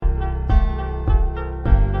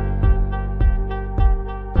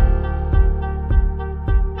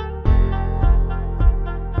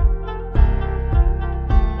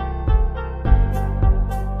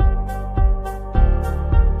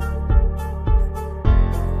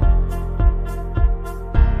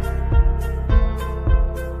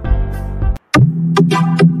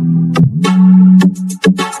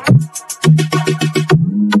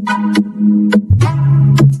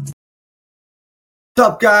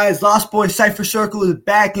What's up, guys? Lostboys Cypher Circle is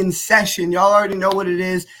back in session. Y'all already know what it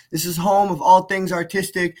is. This is home of all things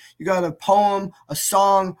artistic. You got a poem, a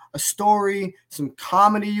song, a story, some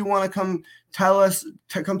comedy you want to come tell us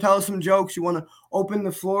some jokes. You want to open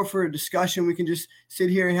the floor for a discussion. We can just sit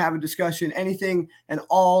here and have a discussion. Anything and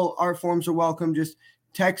all art forms are welcome. Just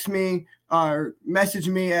text me or message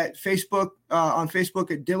me at Facebook, on Facebook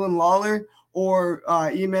at Dylan Lawler, or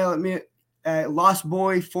email at me at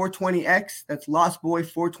lostboy420x. That's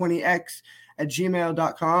lostboy420x at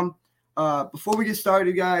gmail.com. Before we get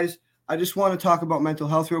started, guys, I just want to talk about mental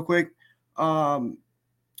health real quick.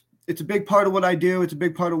 It's a big part of what I do. It's a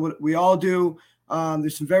big part of what we all do.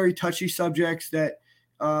 There's some very touchy subjects that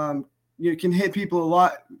can hit people a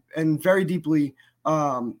lot and very deeply.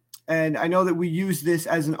 And I know that we use this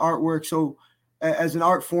as an artwork, so as an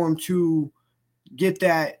art form, to get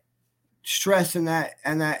that stress and that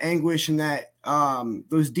anguish and that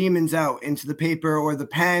those demons out into the paper or the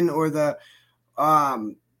pen or the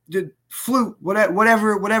flute,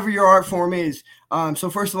 whatever your art form is.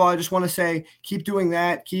 So first of all, I just want to say, keep doing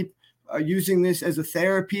that. Keep using this as a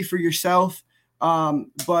therapy for yourself.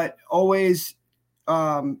 But always,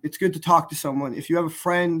 it's good to talk to someone. If you have a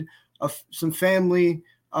friend, some family,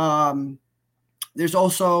 there's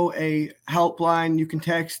also a helpline you can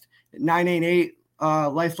text at 988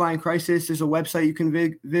 Lifeline Crisis. There's a website you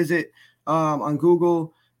can visit on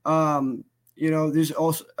Google. There's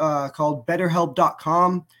also called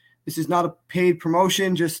betterhelp.com. This is not a paid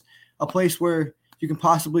promotion, just a place where you can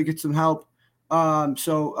possibly get some help.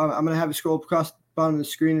 So I'm going to have it scroll across the bottom of the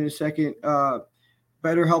screen in a second.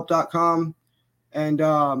 Betterhelp.com.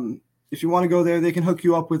 And if you want to go there, they can hook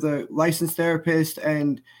you up with a licensed therapist.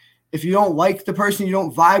 And if you don't like the person, you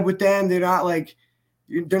don't vibe with them, they're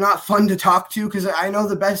not fun to talk to. Because I know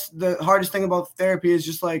the hardest thing about therapy is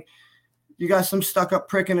just like, you got some stuck up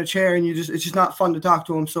prick in a chair and it's just not fun to talk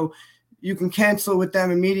to them. So you can cancel with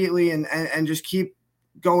them immediately and just keep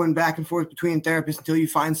going back and forth between therapists until you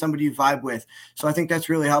find somebody you vibe with. So I think that's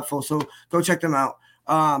really helpful. So go check them out.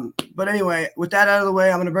 But anyway, with that out of the way,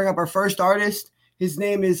 I'm going to bring up our first artist. His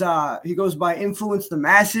name is, he goes by Influence the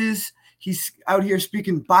Masses. He's out here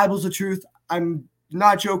speaking Bible's the truth. I'm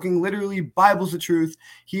not joking, literally Bible's the truth.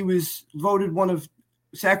 He was voted one of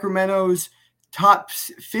Sacramento's top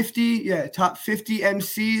 50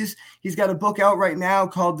 MCs. He's got a book out right now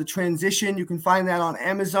called The Transition. You can find that on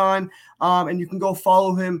Amazon. And you can go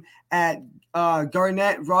follow him at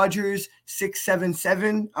Garnett Rogers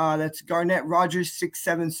 677. That's Garnett Rogers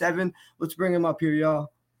 677. Let's bring him up here,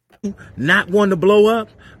 y'all. Not want to blow up,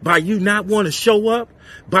 by you not want to show up,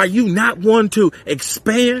 by you not want to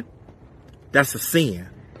expand, that's a sin.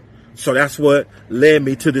 So that's what led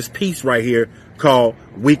me to this piece right here called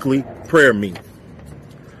Weekly Prayer Meeting.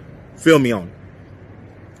 Feel me on it.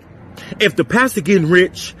 If the pastor getting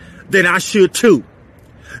rich, then I should too.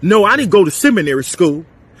 No, I didn't go to seminary school,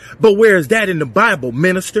 but where is that in the Bible,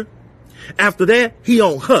 minister? After that, he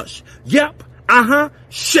on hush. Yep,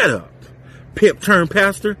 shut up. Pimp turned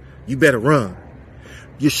pastor, you better run.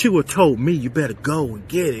 Yeshua told me you better go and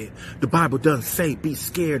get it. The Bible doesn't say be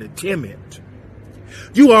scared and timid.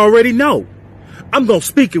 You already know. I'm going to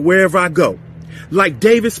speak it wherever I go. Like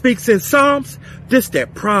David speaks in Psalms, this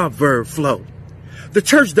that proverb flow. The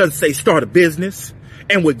church doesn't say start a business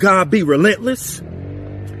and with God be relentless.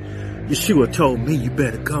 Yeshua told me you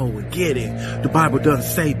better go and get it. The Bible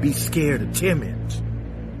doesn't say be scared and timid.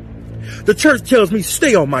 The church tells me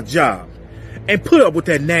stay on my job and put up with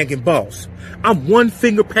that nagging boss. I'm one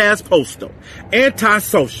finger past postal,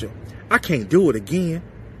 antisocial. I can't do it again.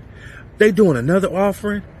 They doing another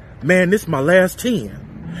offering? Man, this is my last 10.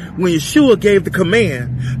 When Yeshua gave the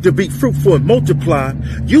command to be fruitful and multiply,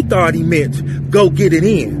 you thought he meant go get it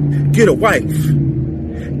in, get a wife,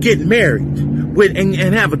 get married with and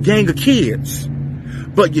have a gang of kids.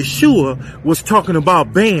 But Yeshua was talking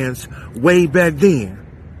about bands way back then.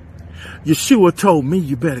 Yeshua told me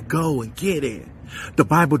you better go and get it. The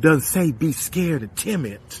Bible doesn't say be scared and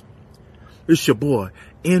timid. It's your boy,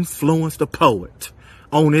 Influence the Poet,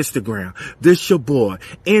 on Instagram. This your boy,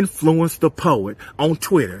 Influence the Poet, on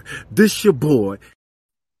Twitter. This your boy.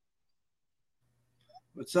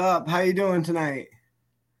 What's up? How you doing tonight?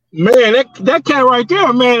 Man, that cat right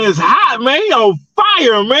there, man, is hot, man. He on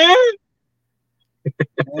fire, man.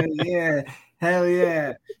 Hell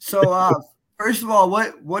yeah. So, first of all,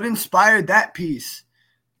 what inspired that piece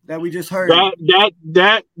that we just heard?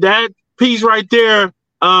 That piece right there,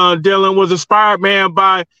 Dylan, was inspired, man,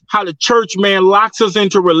 by how the church, man, locks us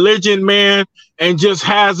into religion, man, and just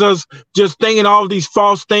has us just thinking all these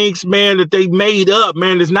false things, man, that they made up,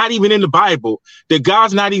 man. It's not even in the Bible, that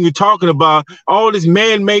God's not even talking about. All this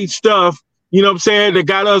man-made stuff You know what I'm saying? That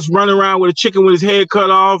got us running around with a chicken with his head cut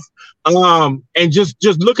off, and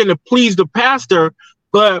just looking to please the pastor.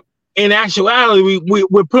 But in actuality,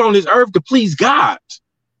 we're put on this earth to please God.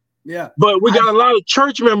 Yeah. But we got a lot of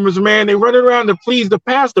church members, man. They running around to please the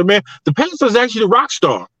pastor, man. The pastor is actually the rock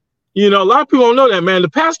star. You know, a lot of people don't know that, man. The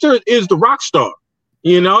pastor is the rock star.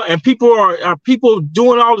 You know, and people are people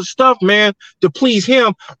doing all the stuff, man, to please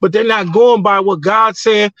him, but they're not going by what God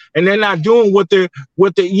said, and they're not doing what they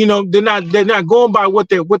you know, they're not going by what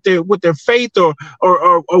their faith or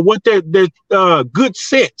what their good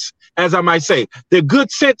sense, as I might say. Their good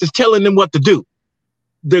sense is telling them what to do.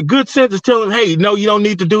 The good sense is telling them, hey, no, you don't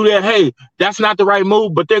need to do that. Hey, that's not the right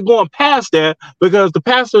move. But they're going past that because the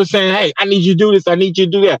pastor is saying, hey, I need you to do this. I need you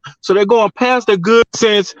to do that. So they're going past their good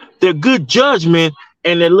sense, their good judgment,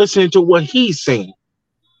 and they're listening to what he's saying.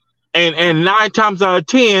 And 9 times out of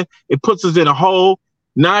 10, it puts us in a hole.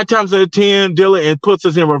 9 times out of 10, Dylan, it puts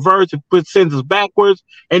us in reverse. It sends us backwards.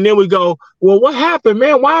 And then we go, well, what happened,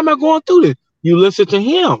 man? Why am I going through this? You listen to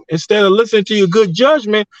him instead of listening to your good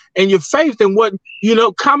judgment and your faith and what, you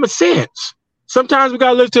know, common sense. Sometimes we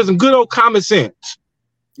got to listen to some good old common sense.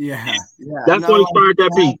 Yeah. That's what inspired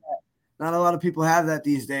that piece. Not a lot of people have that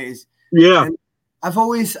these days. Yeah. And I've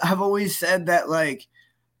always said that, like,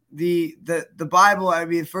 the Bible, I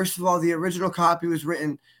mean, first of all, the original copy was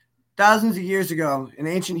written thousands of years ago in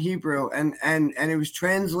ancient Hebrew, and it was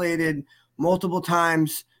translated multiple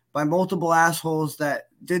times by multiple assholes that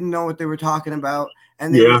didn't know what they were talking about,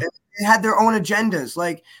 and they had their own agendas,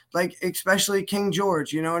 like especially King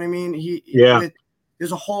George. You know what I mean? He made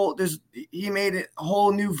it a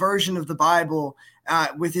whole new version of the Bible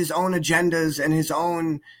with his own agendas and his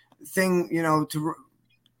own thing. You know, to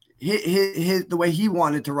his the way he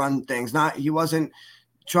wanted to run things. He wasn't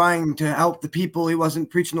trying to help the people. He wasn't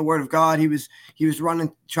preaching the word of God. He was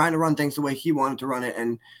trying to run things the way he wanted to run it.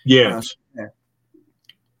 And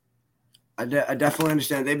I definitely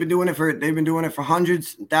understand. They've been doing it for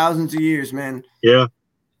hundreds, thousands of years, man. Yeah,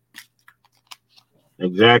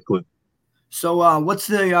 exactly. So, what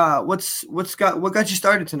got you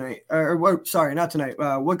started tonight? Sorry, not tonight.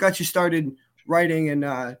 What got you started writing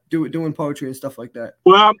and doing poetry and stuff like that?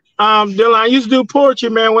 Well, Dylan, I used to do poetry,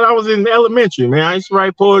 man, when I was in elementary, man. I used to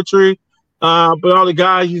write poetry, but all the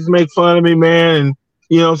guys used to make fun of me, man, and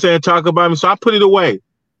you know what I'm saying, talk about me. So I put it away.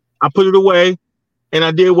 And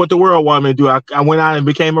I did what the world wanted me to do. I went out and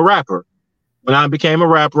became a rapper. When I became a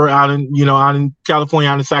rapper out in California,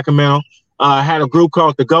 out in Sacramento, I had a group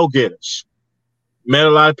called the Go-Getters. Met a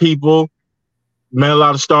lot of people, met a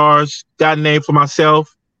lot of stars, got a name for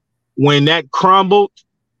myself. When that crumbled,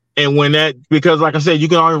 and because like I said, you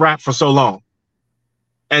can only rap for so long.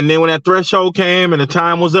 And then when that threshold came and the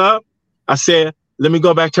time was up, I said, let me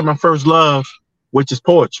go back to my first love, which is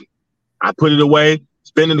poetry. I put it away. It's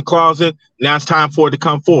been in the closet. Now it's time for it to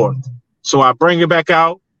come forth. So I bring it back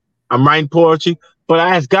out. I'm writing poetry. But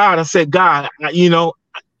I asked God, I said, God,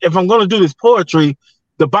 if I'm going to do this poetry,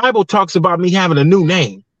 the Bible talks about me having a new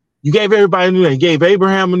name. You gave everybody a new name. You gave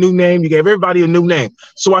Abraham a new name. You gave everybody a new name.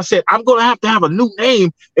 So I said, I'm going to have a new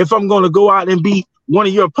name if I'm going to go out and be one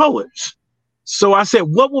of your poets. So I said,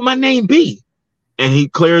 what will my name be? And he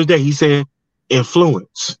clear as day, he said,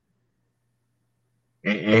 Influence.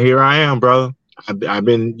 And here I am, brother. I've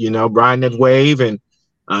been, riding that wave, and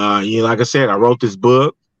like I said, I wrote this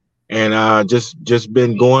book, and just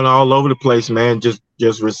been going all over the place, man. Just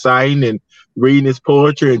reciting and reading this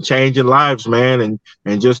poetry and changing lives, man,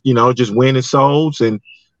 and just winning souls, and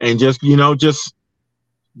just being on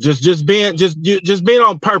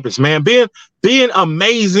purpose, man. Being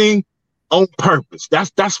amazing on purpose.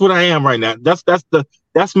 That's what I am right now. That's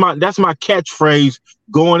my catchphrase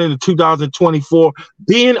going into 2024.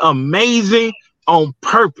 Being amazing on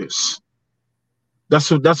purpose. That's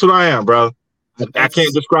what I am, bro. I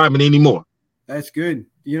can't describe it anymore. That's good.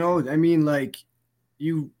 I mean, like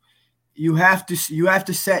you have to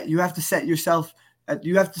set yourself at,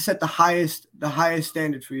 you have to set the highest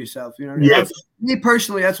standard for yourself. Yes. Me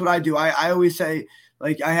personally, that's what I do. I always say,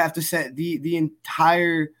 like, I have to set the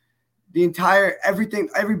entire everything.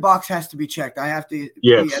 Every box has to be checked. I have to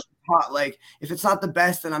be at the top. Like, if it's not the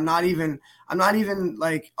best, then I'm not even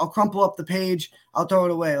like, I'll crumple up the page, I'll throw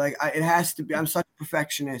it away. Like, it has to be. I'm such a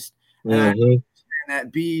perfectionist. Mm-hmm.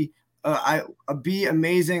 And be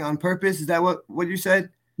amazing on purpose. Is that what you said?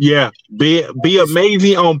 Yeah, be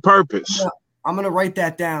amazing on purpose. I'm gonna write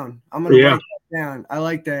that down. Write that down. I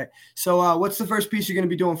like that. So, what's the first piece you're gonna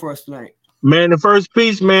be doing for us tonight? Man, the first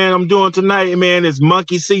piece, man, I'm doing tonight, man, is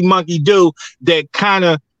Monkey See, Monkey Do, that kind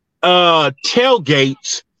of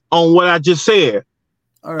tailgates on what I just said.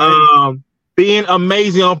 All right. being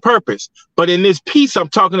amazing on purpose. But in this piece, I'm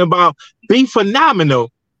talking about be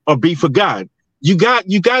phenomenal or be forgotten. You got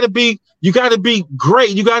to be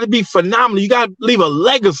great. You got to be phenomenal. You got to leave a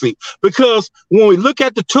legacy, because when we look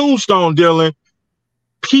at the tombstone, Dylan,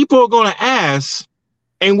 people are going to ask,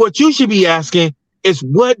 and what you should be asking is,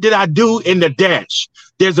 what did I do in the dash?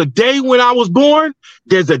 There's a day when I was born.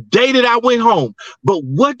 There's a day that I went home. But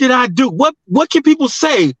what did I do? What can people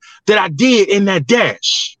say that I did in that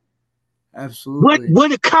dash? Absolutely.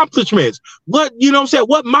 What accomplishments? What, you know what I'm saying?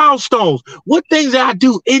 What milestones? What things that I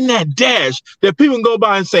do in that dash that people can go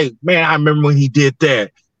by and say, man, I remember when he did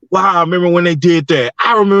that. Wow, I remember when they did that.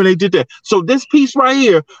 I remember when they did that. So this piece right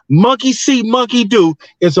here, Monkey See, Monkey Do,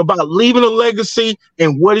 is about leaving a legacy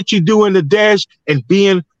and what did you do in the dash and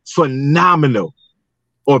being phenomenal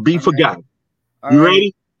or be forgotten. Right. You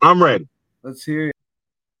ready? I'm ready. Let's hear it.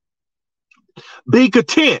 Be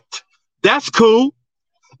content. That's cool.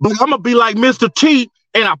 But I'm going to be like Mr. T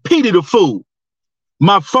and I pity the fool.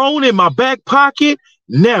 My phone in my back pocket?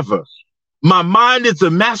 Never. My mind is a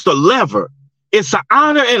master lever. It's an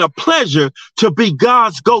honor and a pleasure to be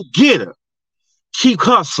God's go-getter. Keep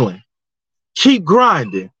hustling. Keep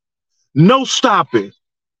grinding. No stopping.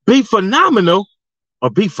 Be phenomenal or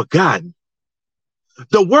be forgotten.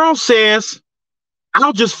 The world says,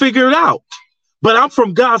 I'll just figure it out. But I'm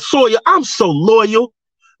from God's soil. I'm so loyal.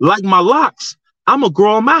 Like my locks, I'm going to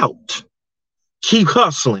grow them out. Keep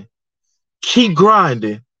hustling. Keep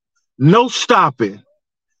grinding. No stopping.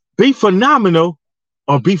 Be phenomenal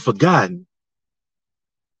or be forgotten.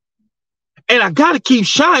 And I got to keep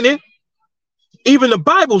shining. Even the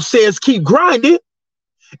Bible says keep grinding.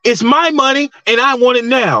 It's my money and I want it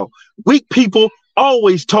now. Weak people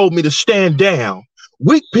always told me to stand down.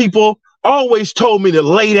 Weak people always told me to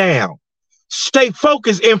lay down. Stay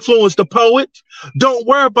focused, influence the poet. Don't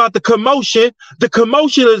worry about the commotion. The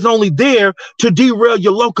commotion is only there to derail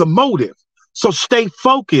your locomotive. So stay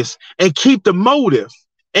focused and keep the motive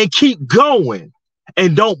and keep going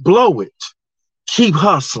and don't blow it. Keep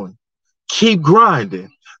hustling. Keep grinding.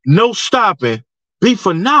 No stopping. Be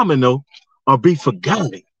phenomenal or be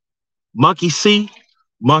forgotten. Monkey see,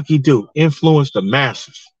 monkey do. Influence the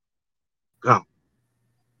masses. Go.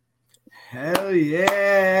 Hell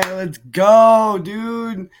yeah. Let's go,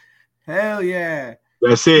 dude. Hell yeah.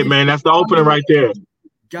 That's it, man. That's the opening right there.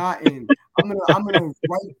 Gotten. I'm gonna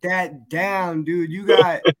write that down, dude. You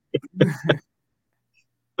got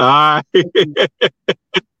all right.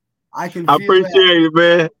 I appreciate it,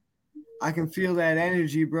 man. I can feel that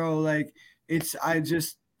energy, bro. Like you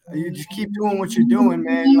just keep doing what you're doing,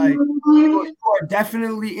 man. Like you are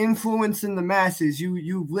definitely influencing the masses.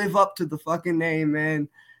 You live up to the fucking name, man.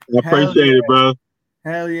 I appreciate it, bro.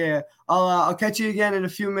 Hell yeah. I'll catch you again in a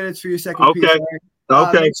few minutes for your second piece.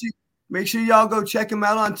 Okay. Make sure y'all go check him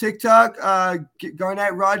out on TikTok.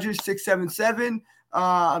 Garnett Rogers 677.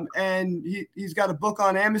 And he's got a book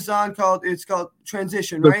on Amazon called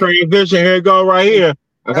Transition, right? The Transition. Here it go right here.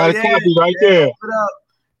 I got a copy right there. Put up.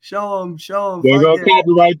 Show him. There you go,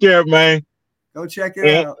 copy right there, man. Go check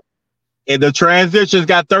it out. And the Transition's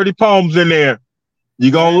got 30 poems in there.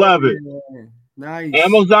 You're going to love it. Yeah. Nice.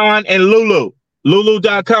 Amazon and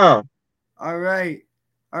Lulu.com. All right,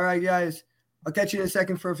 guys. I'll catch you in a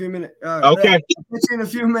second for a few minutes. Okay. I'll catch you in a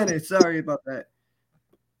few minutes. Sorry about that.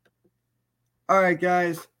 All right,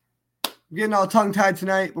 guys. I'm getting all tongue-tied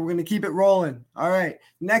tonight, but we're going to keep it rolling. All right.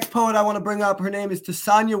 Next poet I want to bring up, her name is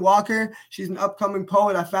Tasanya Walker. She's an upcoming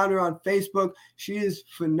poet. I found her on Facebook. She is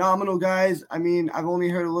phenomenal, guys. I mean, I've only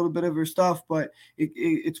heard a little bit of her stuff, but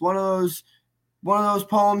it's one of those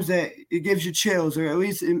poems that it gives you chills, or at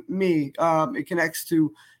least me. It connects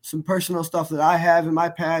to some personal stuff that I have in my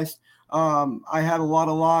past. I had a lot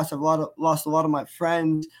of loss. I've lost a lot of my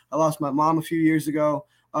friends. I lost my mom a few years ago.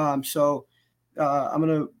 So I'm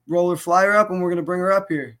going to roll her flyer up and we're going to bring her up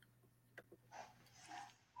here.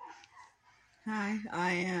 Hi,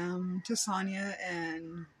 I am Tasanya,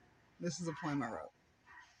 and this is a poem I wrote.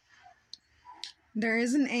 There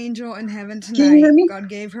is an angel in heaven tonight. Can you hear me? God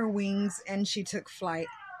gave her wings and she took flight.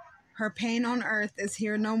 Her pain on earth is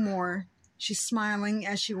here no more. She's smiling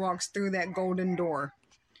as she walks through that golden door.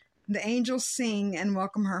 The angels sing and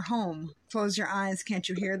welcome her home. Close your eyes, can't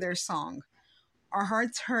you hear their song? Our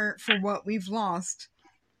hearts hurt for what we've lost.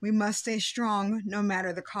 We must stay strong no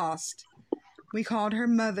matter the cost. We called her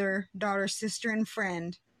mother, daughter, sister, and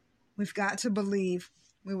friend. We've got to believe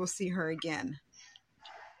we will see her again.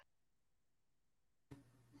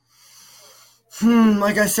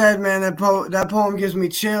 Like I said, man, that poem gives me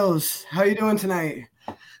chills. How you doing tonight?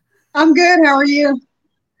 I'm good. How are you?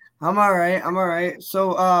 I'm all right.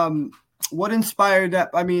 So, what inspired that?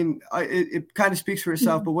 I mean, it kind of speaks for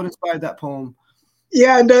itself, but what inspired that poem?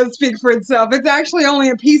 Yeah, it does speak for itself. It's actually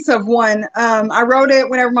only a piece of one. I wrote it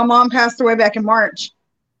whenever my mom passed away back in March.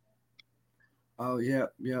 Oh yeah,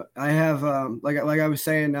 yeah. I have like I was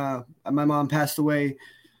saying, my mom passed away,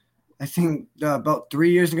 I think about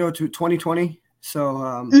 3 years ago, to 2020.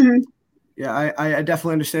 So yeah, I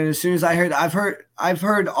definitely understand. As soon as I heard, I've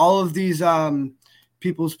heard all of these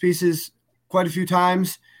people's pieces quite a few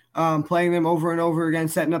times, playing them over and over again,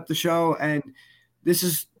 setting up the show, and this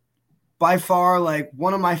is by far like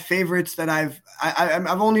one of my favorites that I've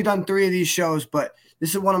only done 3 of these shows, but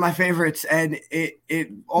this is one of my favorites, and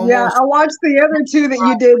it almost. Yeah, I watched the other 2 that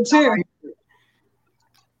you did too.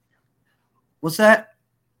 What's that?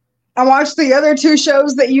 I watched the other 2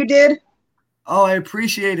 shows that you did. Oh, I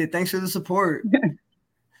appreciate it. Thanks for the support.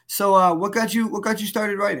 So, what got you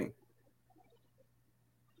started writing?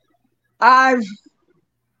 I've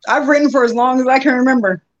written for as long as I can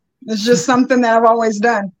remember. It's just something that I've always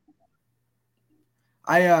done.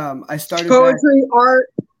 I started poetry, art,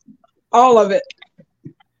 all of it.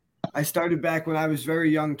 I started back when I was very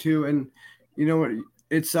young too, and you know what?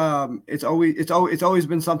 It's always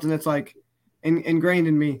been something that's like ingrained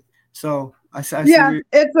in me. So yeah,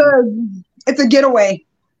 it's a getaway.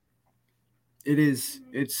 It is.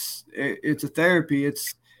 It's a therapy.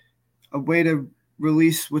 It's a way to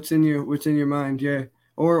release what's in your mind. Yeah,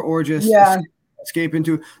 or just escape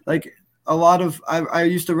into, like, a lot of. I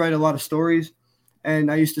used to write a lot of stories, and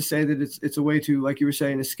I used to say that it's a way to, like you were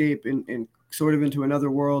saying, escape and sort of into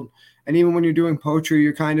another world. And even when you're doing poetry,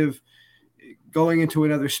 you're kind of going into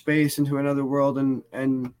another space, into another world,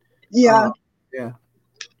 and yeah.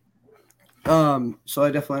 So I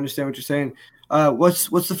definitely understand what you're saying.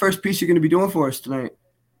 What's the first piece you're going to be doing for us tonight?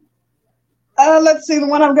 Let's see, the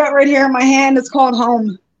one I've got right here in my hand is called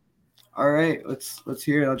Home. All right, let's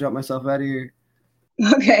hear it. I'll drop myself out of here.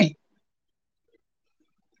 Okay.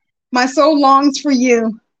 My soul longs for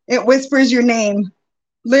you. It whispers your name.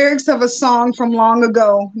 Lyrics of a song from long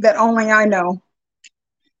ago that only I know.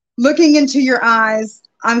 Looking into your eyes,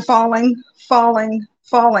 I'm falling, falling,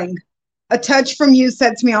 falling. A touch from you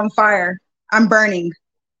sets me on fire. I'm burning.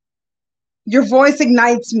 Your voice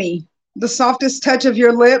ignites me. The softest touch of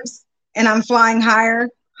your lips, and I'm flying higher,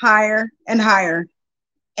 higher, and higher.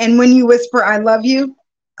 And when you whisper, I love you,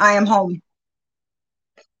 I am home.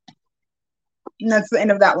 And that's the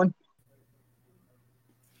end of that one.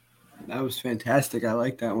 That was fantastic. I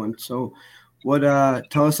like that one. So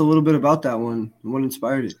tell us a little bit about that one. What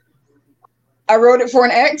inspired it? I wrote it for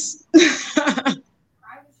an ex. I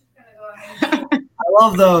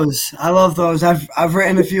love those. I've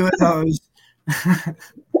written a few of those. I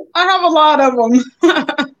have a lot of them.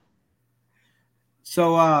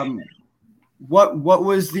 So what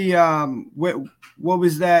was the what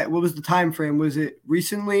was that? What was the time frame? Was it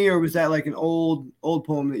recently, or was that like an old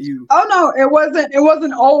poem that you? Oh no, it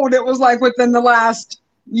wasn't old. It was like within the last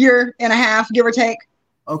year and a half, give or take.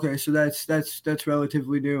 Okay, so that's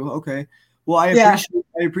relatively new. Okay. Well, I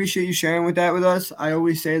appreciate you sharing with us. I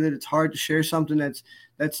always say that it's hard to share something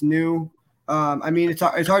that's new. I mean, it's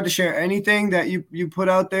hard to share anything that you put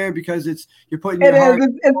out there, because you're putting your heart.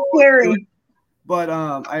 It's scary. But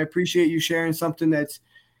I appreciate you sharing something that's,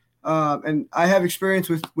 and I have experience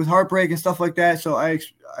with heartbreak and stuff like that. So I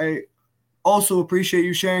also appreciate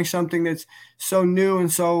you sharing something that's so new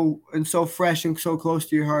and so fresh and so close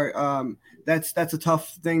to your heart. That's a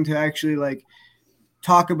tough thing to actually like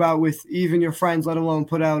talk about with even your friends, let alone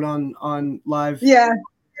put out on live. Yeah.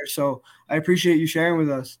 So I appreciate you sharing with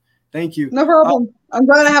us. Thank you. No problem. I'm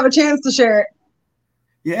glad I have a chance to share it.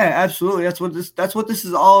 Yeah, absolutely. That's what this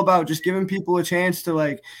is all about. Just giving people a chance to,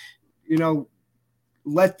 like,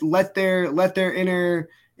 let their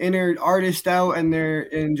inner artist out,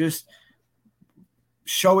 and just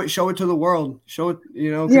show it to the world. Show it,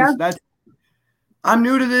 because I'm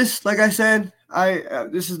new to this. Like I said,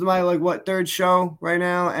 this is my third show right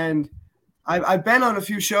now, and I've been on a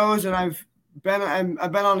few shows, and I've been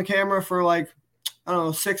on the camera for I don't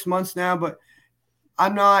know, 6 months now, but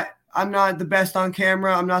I'm not the best on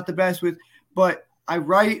camera. I'm not the best but I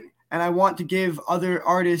write, and I want to give other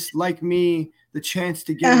artists like me the chance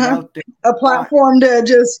to get it out there. A platform to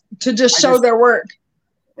just show their work.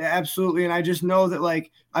 Yeah, absolutely. And I just know that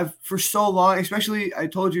I've for so long, especially I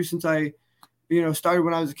told you since I, started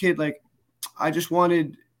when I was a kid, I just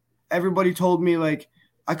wanted, everybody told me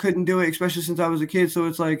I couldn't do it, especially since I was a kid. So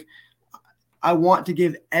it's I want to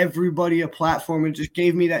give everybody a platform, and just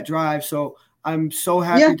gave me that drive. So I'm so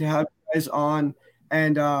happy to have you guys on,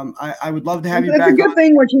 and I would love to have you back. It's a good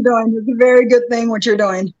thing what you're doing. It's a very good thing what you're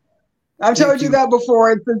doing. I've told you that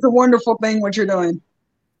before. It's a wonderful thing what you're doing.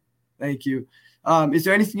 Thank you. Is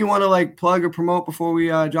there anything you want to like plug or promote before we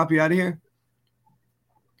drop you out of here?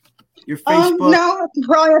 Your Facebook? No,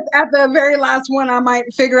 probably at the very last one, I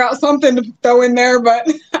might figure out something to throw in there,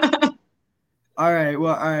 but. All right.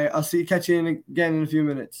 Well, all right. I'll catch you again in a few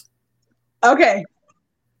minutes. Okay.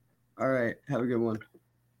 All right. Have a good one.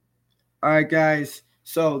 All right, guys.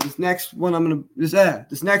 So this next one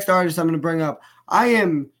this next artist I'm gonna bring up. I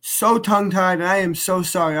am so tongue-tied and I am so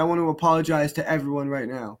sorry. I want to apologize to everyone right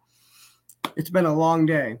now. It's been a long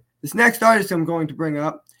day. This next artist I'm going to bring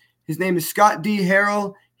up, his name is Scott D.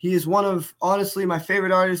 Harrell. He is one of, honestly, my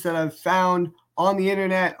favorite artists that I've found on the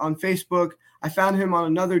internet, on Facebook. I found him on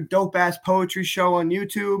another dope-ass poetry show on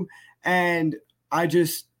YouTube, and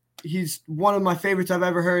he's one of my favorites I've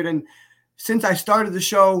ever heard. And since I started the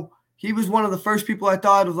show, he was one of the first people I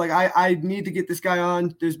thought of, like, I need to get this guy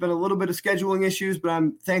on. There's been a little bit of scheduling issues, but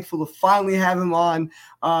I'm thankful to finally have him on.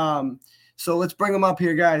 So let's bring him up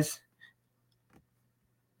here, guys.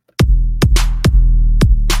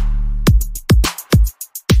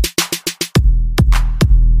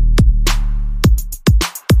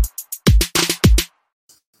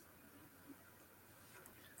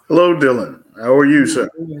 Hello, Dylan. How are you, sir?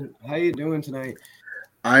 How you doing tonight?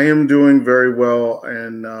 I am doing very well.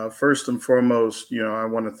 And first and foremost, I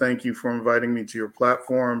want to thank you for inviting me to your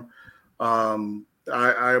platform.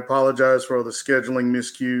 I apologize for all the scheduling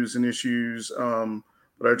miscues and issues,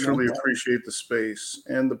 but I truly appreciate the space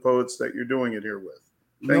and the poets that you're doing it here with.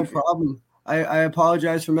 No problem. I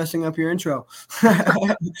apologize for messing up your intro.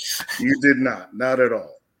 You did not at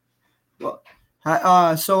all. Well,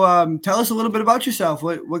 so tell us a little bit about yourself.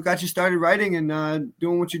 What got you started writing and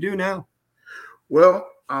doing what you do now? Well,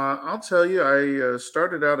 I'll tell you, I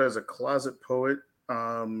started out as a closet poet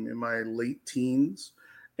in my late teens.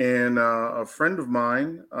 And a friend of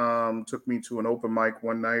mine took me to an open mic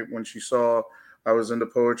one night when she saw I was into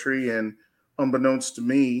poetry, and unbeknownst to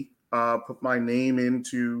me, put my name in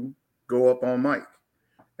to go up on mic.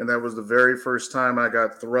 And that was the very first time I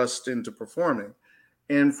got thrust into performing.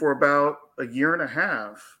 And for about a year and a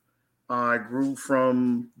half, I grew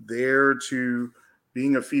from there to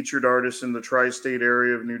being a featured artist in the tri-state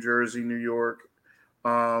area of New Jersey, New York.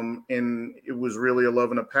 And it was really a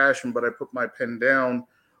love and a passion, but I put my pen down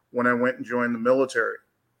when I went and joined the military.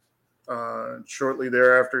 Shortly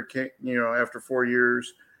thereafter, after 4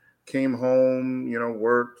 years, came home,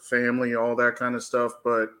 worked, family, all that kind of stuff.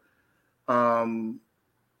 But one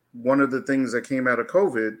of the things that came out of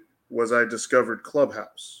COVID was I discovered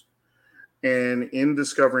Clubhouse. And in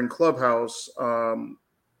discovering Clubhouse,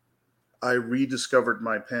 I rediscovered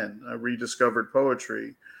my pen. I rediscovered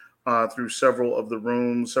poetry through several of the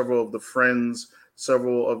rooms, several of the friends,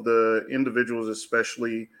 several of the individuals,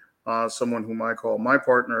 especially someone whom I call my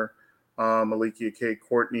partner, Malikia K.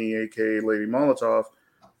 Courtney, aka Lady Molotov.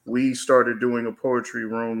 We started doing a poetry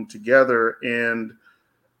room together, and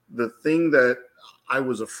the thing that I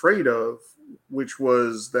was afraid of, which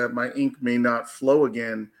was that my ink may not flow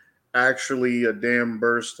again, actually a dam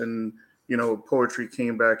burst, and poetry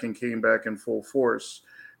came back in full force.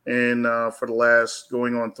 And for the last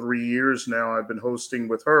going on 3 years now, I've been hosting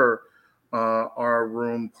with her our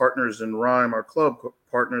room, Partners in Rhyme, our club,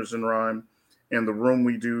 Partners in Rhyme. And the room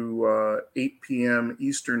we do 8 p.m.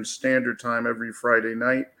 Eastern Standard Time every Friday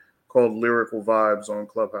night, called Lyrical Vibes on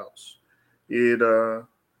Clubhouse. It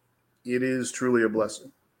is truly a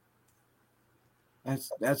blessing.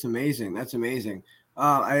 That's amazing. That's amazing.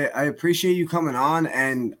 I appreciate you coming on,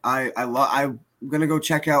 and I'm gonna go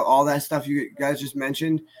check out all that stuff you guys just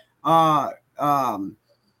mentioned. What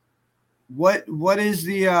is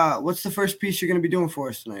what's the first piece you're gonna be doing for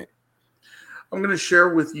us tonight? I'm gonna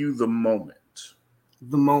share with you The Moment.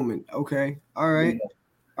 The Moment. Okay. All right.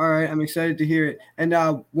 All right. I'm excited to hear it. And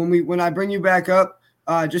when I bring you back up,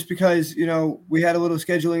 just because we had a little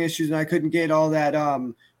scheduling issues and I couldn't get all that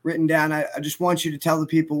written down, I just want you to tell the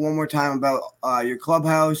people one more time about your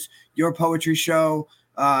Clubhouse, your poetry show,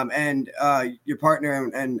 and your partner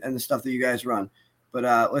and the stuff that you guys run.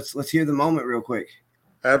 But let's hear The Moment real quick.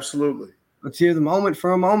 Absolutely. Let's hear The Moment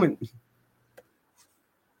for a moment.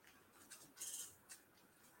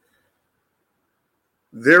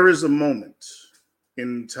 There is a moment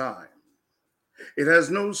in time. It has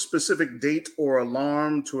no specific date or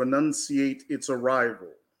alarm to enunciate its arrival,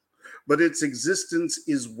 but its existence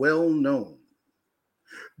is well known.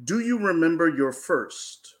 Do you remember your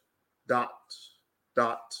first ...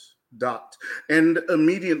 And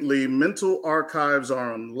immediately mental archives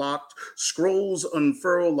are unlocked, scrolls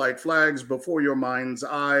unfurl like flags before your mind's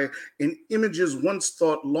eye, and images once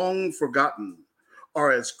thought long forgotten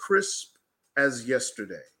are as crisp as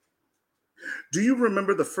yesterday. Do you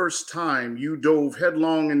remember the first time you dove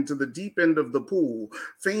headlong into the deep end of the pool,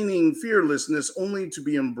 feigning fearlessness only to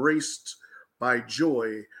be embraced by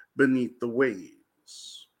joy beneath the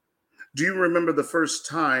waves? Do you remember the first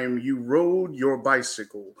time you rode your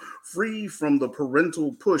bicycle, free from the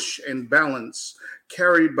parental push and balance,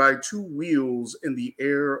 carried by two wheels in the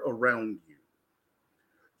air around you?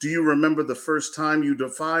 Do you remember the first time you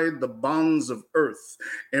defied the bonds of earth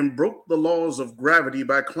and broke the laws of gravity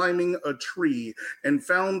by climbing a tree and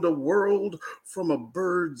found a world from a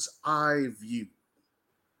bird's eye view?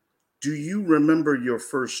 Do you remember your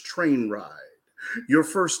first train ride, your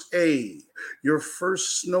first A, your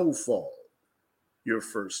first snowfall, your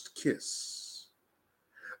first kiss?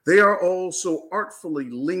 They are all so artfully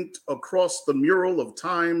linked across the mural of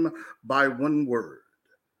time by one word: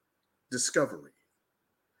 discovery.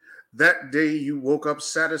 That day you woke up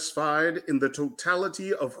satisfied in the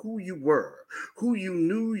totality of who you were, who you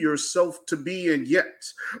knew yourself to be, and yet,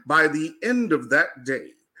 by the end of that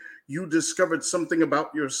day, you discovered something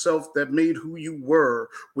about yourself that made who you were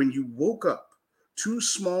when you woke up too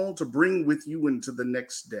small to bring with you into the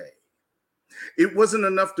next day. It wasn't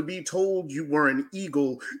enough to be told you were an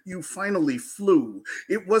eagle, you finally flew.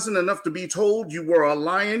 It wasn't enough to be told you were a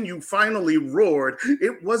lion, you finally roared.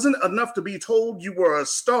 It wasn't enough to be told you were a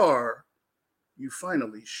star, you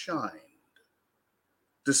finally shined.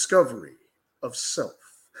 Discovery of self.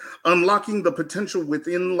 Unlocking the potential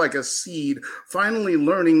within like a seed, finally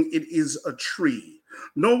learning it is a tree.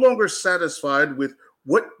 No longer satisfied with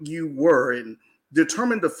what you were and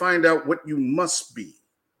determined to find out what you must be.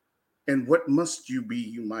 And what must you be,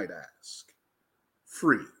 you might ask?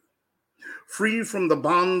 Free. Free from the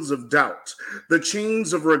bonds of doubt, the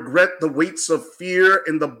chains of regret, the weights of fear,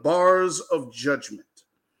 and the bars of judgment.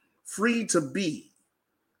 Free to be,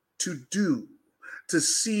 to do, to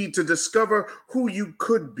see, to discover who you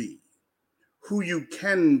could be, who you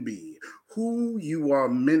can be, who you are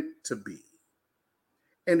meant to be.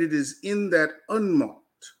 And it is in that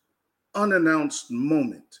unmarked, unannounced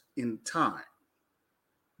moment in time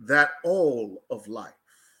that all of life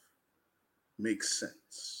makes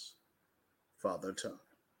sense. Father Time.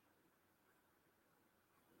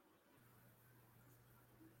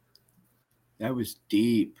 That was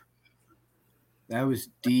deep. That was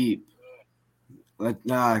deep.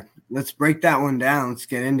 Let's break that one down. Let's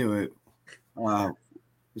get into it.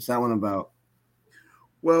 What's that one about?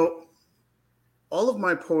 Well, all of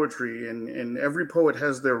my poetry, and every poet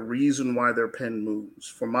has their reason why their pen moves.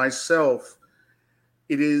 For myself,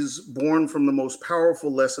 it is born from the most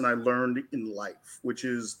powerful lesson I learned in life, which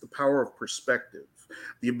is the power of perspective,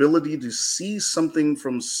 the ability to see something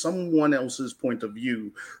from someone else's point of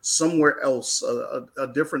view, somewhere else, a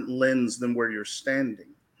different lens than where you're standing.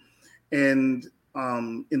 And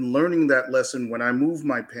in learning that lesson, when I move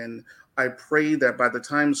my pen, I pray that by the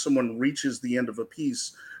time someone reaches the end of a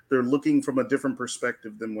piece, they're looking from a different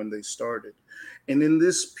perspective than when they started. And in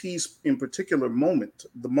this piece in particular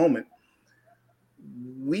the moment,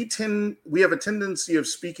 we have a tendency of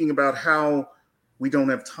speaking about how we don't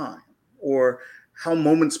have time or how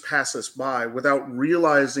moments pass us by without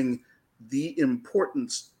realizing the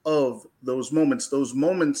importance of those moments. Those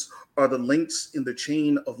moments are the links in the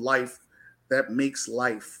chain of life that makes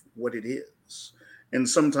life what it is. And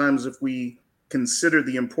sometimes if we consider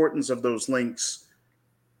the importance of those links,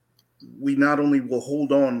 we not only will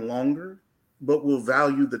hold on longer, but will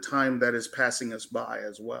value the time that is passing us by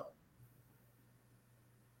as well.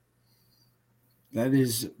 That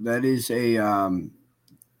is a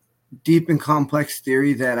deep and complex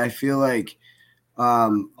theory that I feel like a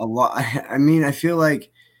lot. I feel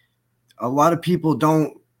like a lot of people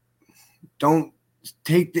don't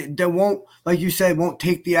take they won't, like you said, won't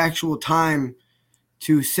take the actual time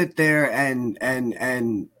to sit there and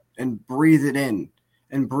breathe it in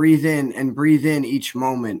and breathe in each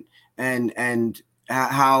moment and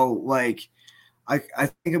how, like, I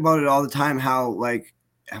think about it all the time, how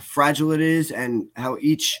fragile it is and how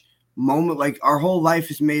each moment, like our whole life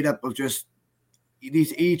is made up of just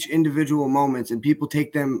these each individual moments, and people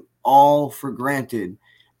take them all for granted.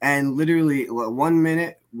 And literally 1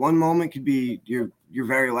 minute, one moment could be your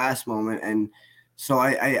very last moment. And so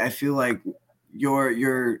I feel like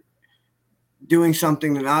you're doing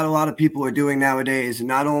something that not a lot of people are doing nowadays,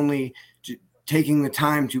 not only taking the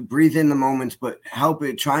time to breathe in the moments, but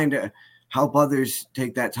trying to help others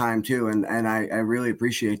take that time too. And I really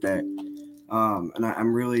appreciate that. And I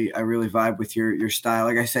really vibe with your style.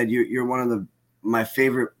 Like I said, you're one of my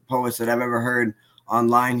favorite poets that I've ever heard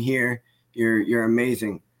online here. You're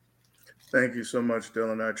amazing. Thank you so much,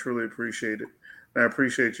 Dylan. I truly appreciate it. And I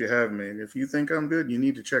appreciate you having me. And if you think I'm good, you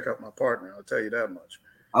need to check out my partner. I'll tell you that much.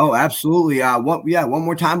 Oh, absolutely. One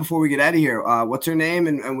more time before we get out of here. What's her name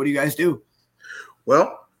and what do you guys do?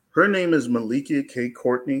 Well, her name is Malikia K.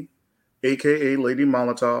 Courtney, aka Lady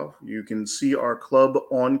Molotov. You can see our club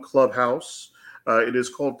on Clubhouse. It is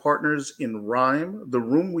called Partners in Rhyme. The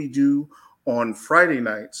room we do on Friday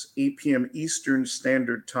nights, 8 p.m. Eastern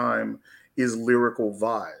Standard Time, is Lyrical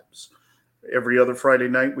Vibes. Every other Friday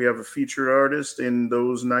night, we have a featured artist. In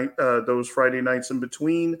those Friday nights in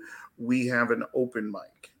between, we have an open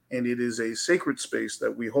mic, and it is a sacred space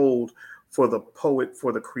that we hold for the poet,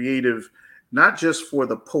 for the creative, not just for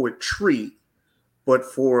the poetry, but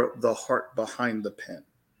for the heart behind the pen.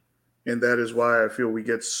 And that is why I feel we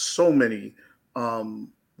get so many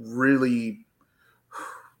really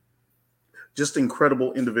just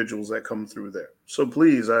incredible individuals that come through there. So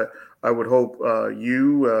please, I would hope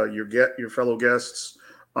your fellow guests,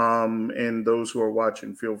 and those who are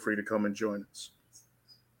watching, feel free to come and join us.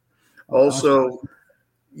 Also,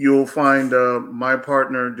 you'll find my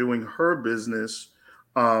partner doing her business.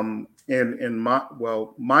 My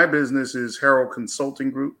business is Herald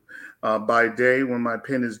Consulting Group. By day, when my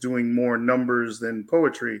pen is doing more numbers than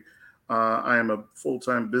poetry, I am a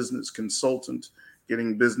full-time business consultant,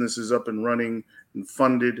 getting businesses up and running and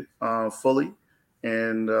funded fully.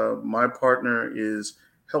 And my partner is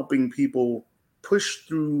helping people push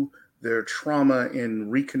through their trauma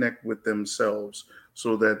and reconnect with themselves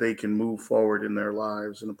so that they can move forward in their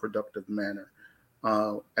lives in a productive manner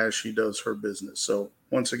as she does her business. So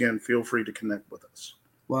once again, feel free to connect with us.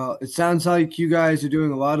 Well, it sounds like you guys are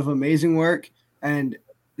doing a lot of amazing work, and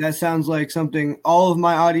that sounds like something all of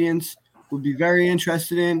my audience would be very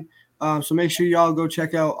interested in. So make sure y'all go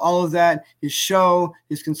check out all of that, his show,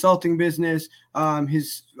 his consulting business,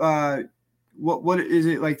 his what is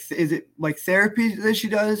it like? Is it like therapy that she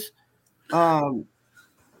does? No,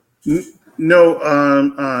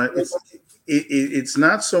 it's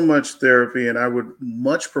not so much therapy, and I would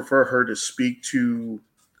much prefer her to speak to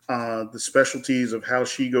the specialties of how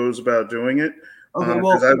she goes about doing it,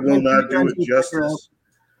 because I will not do it justice.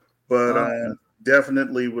 But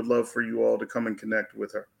definitely would love for you all to come and connect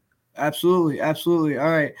with her. Absolutely. All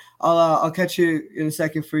right, I'll catch you in a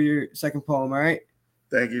second for your second poem. All right.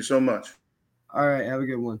 Thank you so much. All right, have a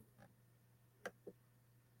good one.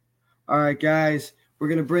 All right, guys, we're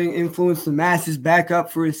gonna bring Influence the Masses back up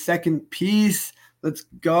for his second piece. Let's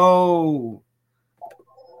go.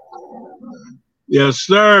 Yes,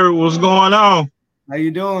 sir. What's going on? How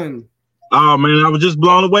you doing? Oh man, I was just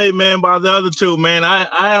blown away, man, by the other two, man.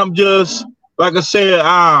 I am just, like I said,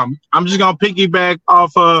 I'm just gonna piggyback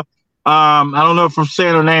off of I don't know if I'm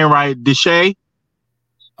saying her name right, Deshay.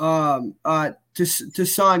 To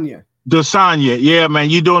Sonya. Desanya, yeah, man,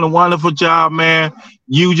 you're doing a wonderful job, man.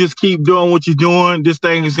 You just keep doing what you're doing. This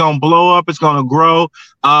thing is gonna blow up. It's gonna grow.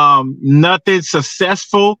 Nothing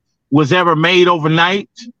successful was ever made overnight.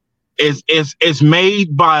 It's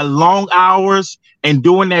made by long hours and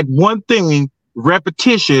doing that one thing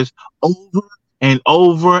repetitious over and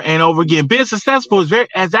over and over again. Being successful is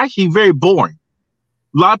actually very boring.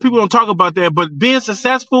 A lot of people don't talk about that, but being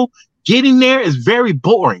successful, getting there is very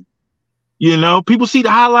boring. You know, people see the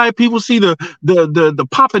highlight, people see the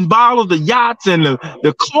popping bottles, the yachts, and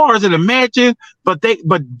the cars and the mansion, but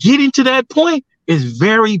getting to that point is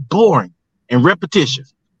very boring and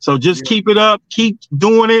repetitious. So just keep it up, keep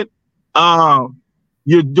doing it.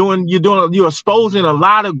 You're exposing a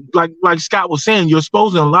lot of, like Scott was saying, you're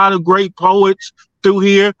exposing a lot of great poets through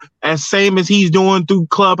here, as same as he's doing through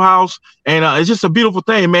Clubhouse, and it's just a beautiful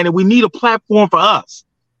thing, man. And we need a platform for us.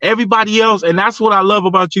 Everybody else, and that's what I love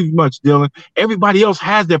about you much, Dylan. Everybody else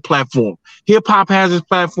has their platform. Hip hop has its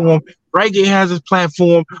platform. Reggae has its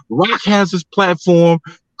platform. Rock has its platform.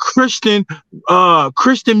 Christian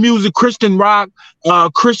music, Christian rock,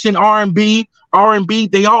 Christian R&B,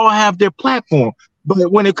 they all have their platform.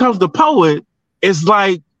 But when it comes to poet, it's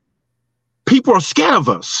like people are scared of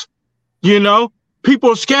us. You know,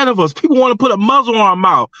 people are scared of us. People want to put a muzzle on our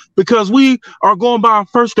mouth because we are going by our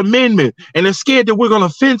First Amendment, and they're scared that we're going to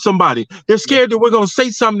offend somebody. They're scared that we're going to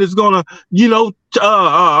say something that's going to,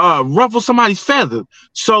 ruffle somebody's feathers.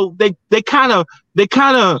 So they kind of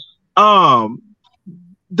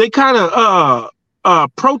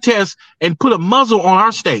protest and put a muzzle on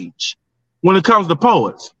our stage when it comes to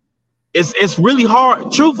poets. It's really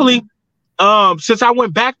hard, truthfully. Since I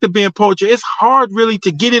went back to being poetry, it's hard really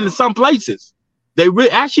to get into some places. They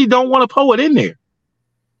actually don't want a poet in there.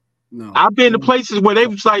 No, I've been to places where they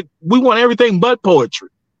was like, we want everything but poetry.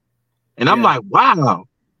 And I'm like, wow.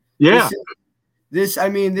 Yeah.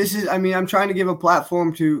 I'm trying to give a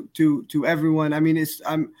platform to everyone. I mean,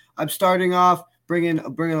 I'm starting off bringing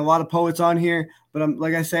a lot of poets on here, but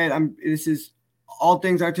this is all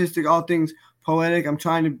things artistic, all things poetic. I'm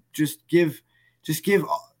trying to just give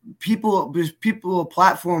people a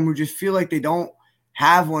platform who just feel like they don't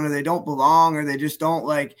have one, or they don't belong, or they just don't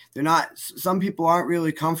like, they're not, some people aren't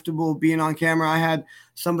really comfortable being on camera. I had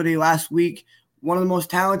somebody last week, one of the most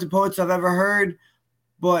talented poets I've ever heard,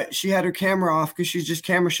 but she had her camera off because she's just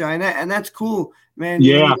camera shy, and that's cool, man.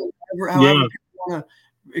 Yeah. However people want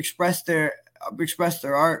to express their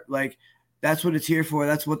art, like that's what it's here for.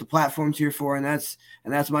 That's what the platform's here for, and that's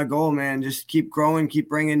my goal, man. Just keep growing, keep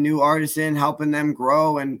bringing new artists in, helping them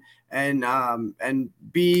grow, and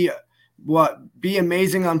be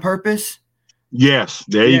amazing on purpose. Yes,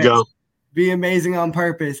 there you go. Be amazing on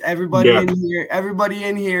purpose. Everybody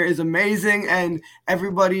in here is amazing, and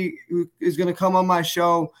everybody who is going to come on my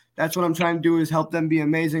show, that's what I'm trying to do, is help them be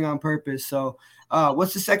amazing on purpose. So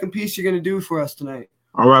what's the second piece you're going to do for us tonight?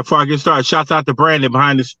 All right, before I get started, shouts out to Brandon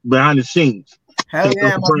behind the scenes. Hell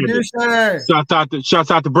yeah, my producer.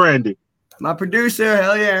 Shouts out to Brandon. My producer,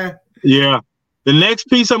 hell yeah. Yeah. The next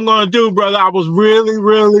piece I'm going to do, brother, I was really,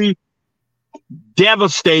 really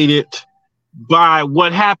devastated by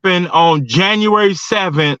what happened on January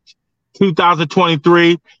 7th,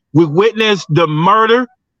 2023. We witnessed the murder.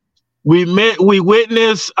 We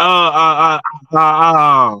witnessed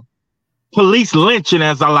police lynching,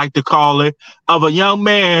 as I like to call it, of a young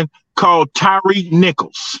man called Tyree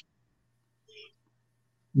Nichols,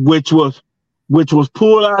 which was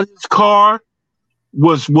pulled out of his car,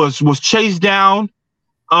 was chased down,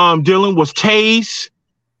 Dylan was tased,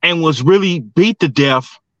 and was really beat to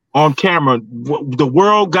death on camera. The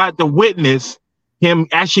world got to witness him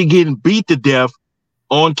actually getting beat to death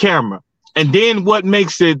on camera. And then what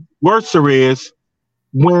makes it worse is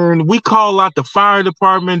when we call out the fire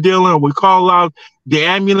department, Dylan, we call out the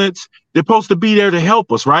ambulance, they're supposed to be there to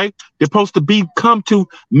help us, right? They're supposed to come to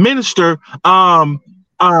minister medical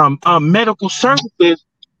services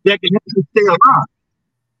that can help us stay alive.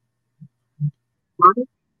 Right?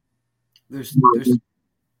 There's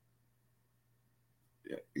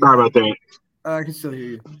Sorry about that. I can still hear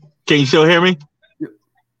you. Can you still hear me? Yep.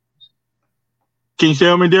 Can you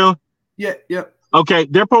still hear me, Dylan? Yeah, yep. Okay,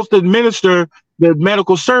 they're supposed to administer the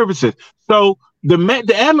medical services. So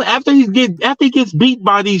after he gets beat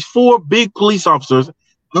by these 4 big police officers,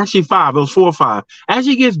 actually 5, it was 4 or 5. As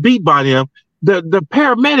he gets beat by them, the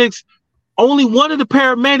paramedics, only one of the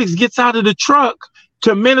paramedics gets out of the truck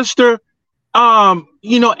to minister,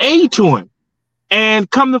 aid to him.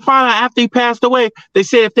 And come to find out, after he passed away, they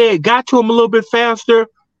said if they had got to him a little bit faster,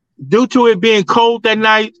 due to it being cold that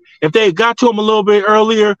night, if they had got to him a little bit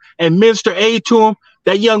earlier and ministered aid to him,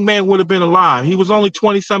 that young man would have been alive. He was only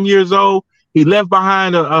 20-some years old. He left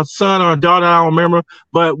behind a son or a daughter, I don't remember.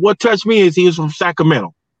 But what touched me is he was from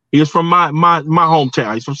Sacramento. He was from my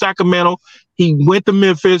hometown. He's from Sacramento. He went to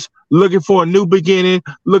Memphis looking for a new beginning,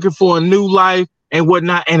 looking for a new life and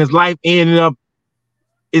whatnot. And his life ended up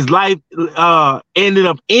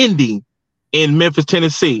ending in Memphis,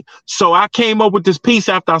 Tennessee. So I came up with this piece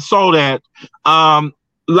after I saw that.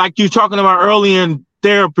 Like you talking about early in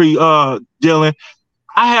therapy, Dylan,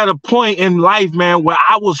 I had a point in life, man, where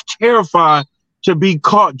I was terrified to be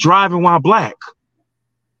caught driving while black.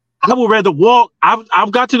 I would rather walk.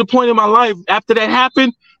 I've got to the point in my life after that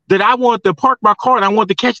happened that I wanted to park my car and I wanted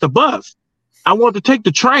to catch the bus. I wanted to take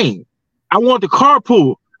the train. I wanted to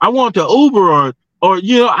carpool. I wanted to Uber or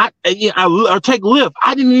take Lyft.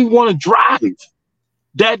 I didn't even want to drive.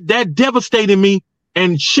 That devastated me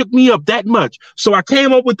and shook me up that much. So I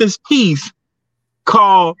came up with this piece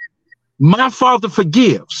called My Father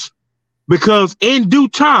Forgives, because in due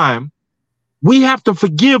time, we have to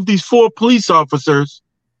forgive these 4 police officers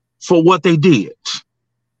for what they did.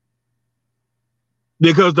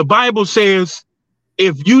 Because the Bible says,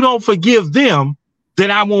 if you don't forgive them, then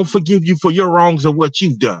I won't forgive you for your wrongs or what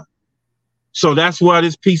you've done. So that's why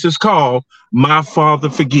this piece is called My Father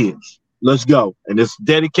Forgives. Let's go. And it's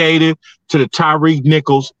dedicated to the Tyree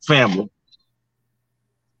Nichols family.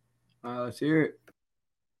 Let's hear it.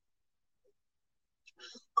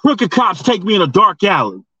 Crooked cops take me in a dark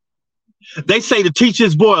alley. They say to teach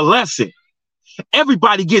this boy a lesson.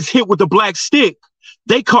 Everybody gets hit with a black stick.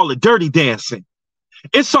 They call it dirty dancing.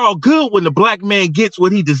 It's all good when the black man gets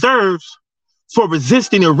what he deserves for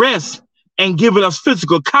resisting arrest and giving us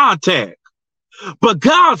physical contact. But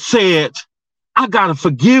God said, I gotta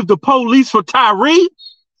forgive the police for Tyree?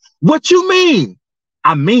 What you mean?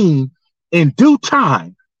 I mean, in due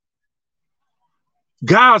time.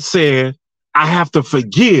 God said, I have to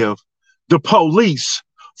forgive the police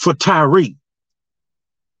for Tyree.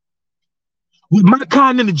 With my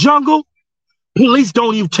kind in the jungle, police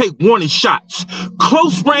don't even take warning shots.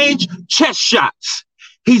 Close range chest shots.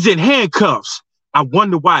 He's in handcuffs. I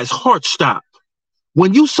wonder why his heart stopped.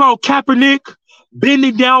 When you saw Kaepernick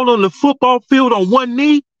bending down on the football field on one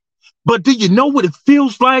knee, but do you know what it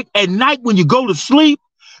feels like at night when you go to sleep,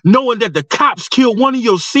 knowing that the cops killed one of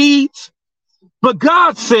your seeds? But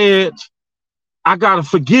God said, I got to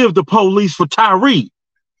forgive the police for Tyree.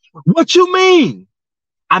 What you mean?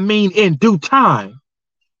 I mean, in due time,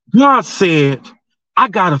 God said, I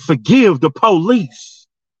got to forgive the police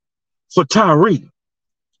for Tyree.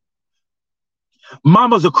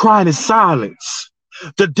 Mamas are crying in silence.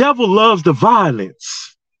 The devil loves the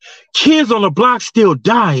violence. Kids on the block still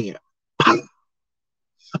dying.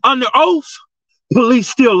 Under oath, police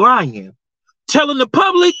still lying. Telling the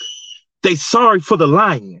public they sorry for the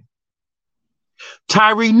lying.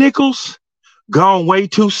 Tyree Nichols, gone way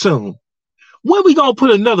too soon. When we gonna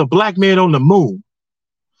put another black man on the moon?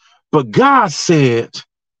 But God said,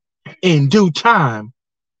 in due time,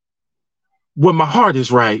 when my heart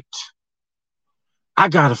is right, I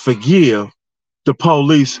gotta forgive the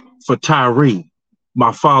police for Tyree.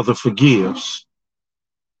 My father forgives.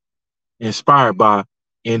 Inspired by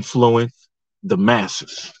Influence the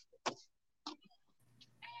Masses.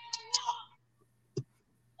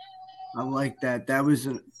 I like that. That was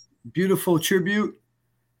a beautiful tribute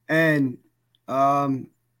and a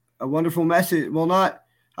wonderful message. Well,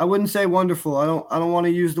 I wouldn't say wonderful. I don't want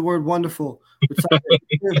to use the word wonderful with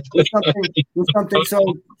something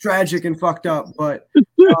so tragic and fucked up, but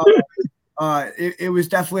it was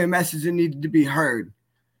definitely a message that needed to be heard.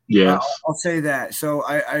 Yes. I'll say that. So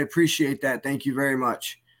I appreciate that. Thank you very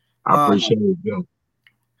much. I appreciate it.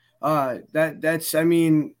 That's, I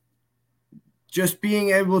mean, just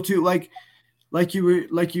being able to like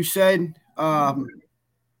you said,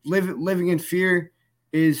 living in fear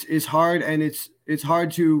is hard, and it's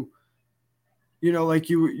hard to, you know, like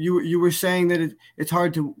you were saying that it's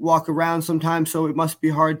hard to walk around sometimes, so it must be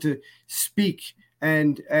hard to speak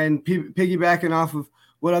and piggybacking off of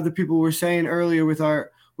what other people were saying earlier with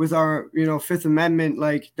our you know, Fifth Amendment,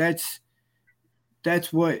 like that's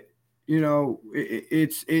what, you know,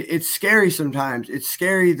 it's scary sometimes. It's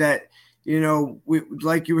scary that, you know,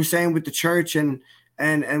 like you were saying with the church and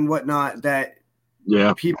whatnot, that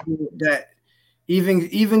people that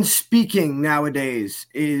even speaking nowadays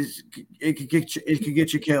it could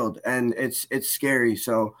get you killed, and it's scary.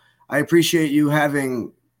 So I appreciate you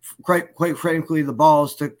having quite frankly the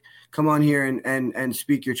balls to come on here and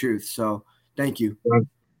speak your truth. So thank you.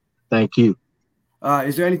 Thank you.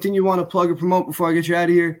 Is there anything you want to plug or promote before I get you out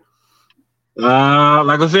of here?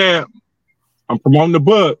 Like I said, I'm promoting the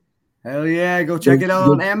book. Hell yeah, go check it out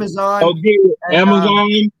on Amazon. Okay,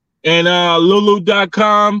 Amazon and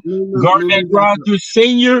Lulu.com. Garnett Rogers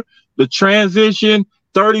Sr., The Transition,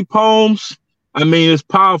 30 Poems. I mean, it's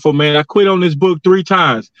powerful, man. I quit on this book 3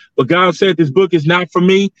 times, but God said this book is not for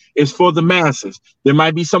me. It's for the masses. There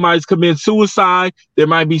might be somebody who's committing suicide. There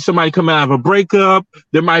might be somebody coming out of a breakup.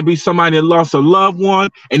 There might be somebody that lost a loved one.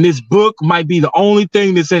 And this book might be the only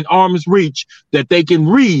thing that's in arm's reach that they can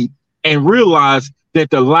read and realize that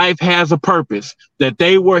the life has a purpose, that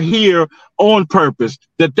they were here on purpose,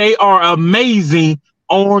 that they are amazing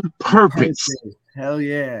on purpose. Hell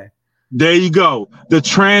yeah. There you go. The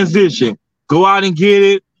Transition. Go out and get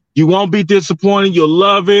it. You won't be disappointed. You'll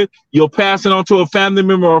love it. You'll pass it on to a family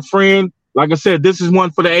member or a friend. Like I said, this is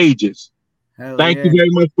one for the ages. Thank you very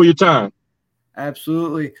much for your time.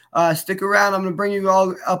 Absolutely. Stick around. I'm going to bring you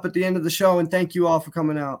all up at the end of the show, and thank you all for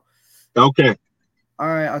coming out. Okay. All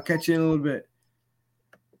right. I'll catch you in a little bit.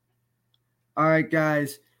 All right,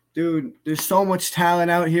 guys. Dude, there's so much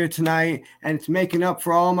talent out here tonight, and it's making up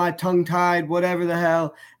for all my tongue-tied, whatever the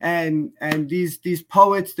hell. And these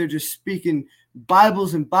poets, they're just speaking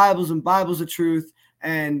Bibles and Bibles and Bibles of truth,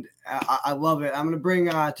 and I love it. I'm gonna bring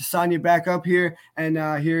Tasanya back up here and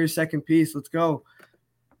hear his second piece. Let's go.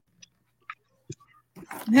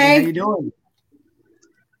 Hey, how you doing?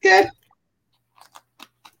 Good.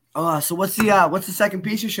 So what's the second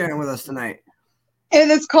piece you're sharing with us tonight?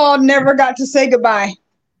 And it's called Never Got to Say Goodbye.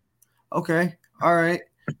 Okay. All right.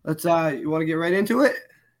 Let's you want to get right into it?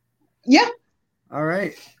 Yeah. All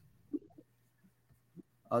right.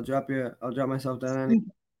 I'll drop myself down on it.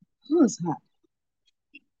 Hot.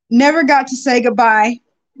 Never got to say goodbye.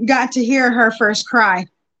 Got to hear her first cry.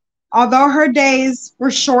 Although her days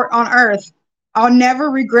were short on earth, I'll never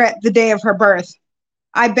regret the day of her birth.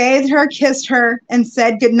 I bathed her, kissed her, and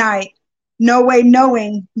said goodnight. No way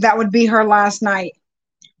knowing that would be her last night.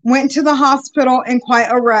 Went to the hospital in quite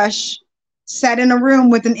a rush. Sat in a room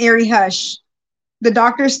with an eerie hush. The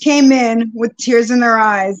doctors came in with tears in their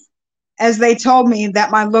eyes as they told me that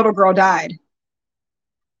my little girl died.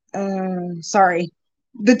 Sorry.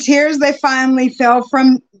 The tears they finally fell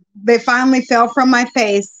from they finally fell from my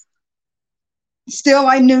face. Still,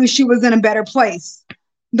 I knew she was in a better place.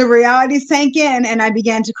 The reality sank in, and I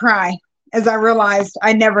began to cry as I realized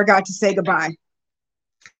I never got to say goodbye.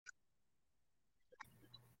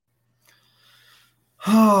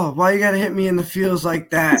 Oh, why you gotta hit me in the feels like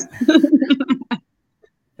that?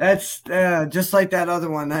 That's just like that other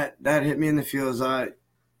one that hit me in the feels.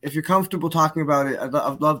 If you're comfortable talking about it, I'd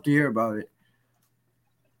love to hear about it.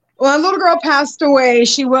 Well, a little girl passed away.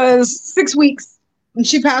 She was 6 weeks, and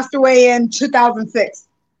she passed away in 2006.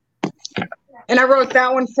 And I wrote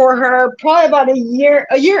that one for her probably about a year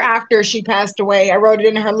after she passed away. I wrote it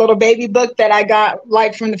in her little baby book that I got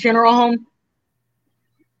like from the funeral home.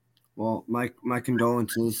 Well, my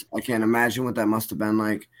condolences. I can't imagine what that must have been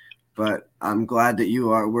like, but I'm glad that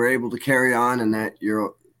were able to carry on and that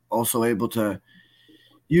you're also able to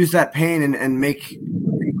use that pain and make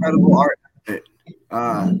incredible art out of it.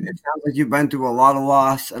 It sounds like you've been through a lot of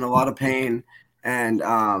loss and a lot of pain, and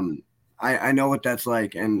I know what that's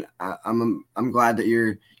like, and I'm glad that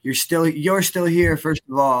you're still here, first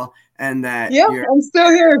of all, and that I'm still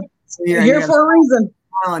here. You're here for a reason.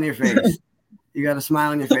 Smile on your face. You got a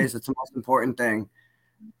smile on your face. That's the most important thing.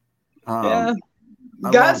 Yeah,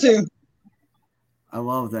 I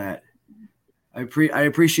love that. I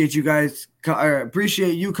appreciate you guys. I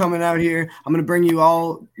appreciate you coming out here. I'm gonna bring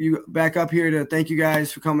you back up here to thank you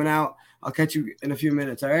guys for coming out. I'll catch you in a few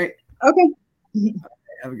minutes. All right. Okay.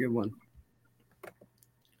 Have a good one.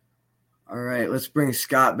 All right, let's bring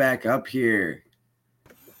Scott back up here.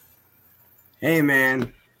 Hey,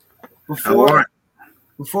 man.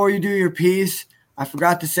 Before you do your piece, I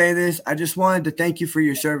forgot to say this. I just wanted to thank you for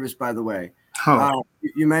your service, by the way.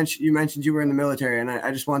 You mentioned you were in the military, and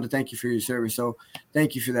I just wanted to thank you for your service. So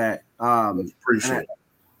thank you for that. Appreciate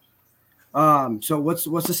it. So what's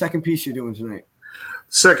the second piece you're doing tonight?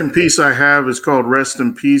 Second piece I have is called Rest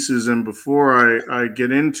in Pieces. And before I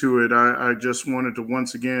get into it, I just wanted to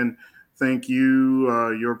once again thank you,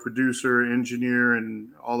 your producer, engineer,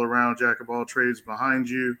 and all around jack of all trades behind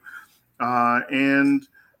you. And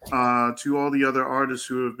to all the other artists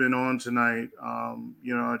who have been on tonight,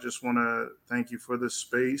 I just want to thank you for this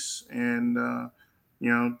space and,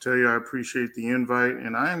 tell you I appreciate the invite.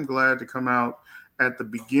 And I am glad to come out at the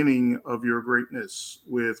beginning of your greatness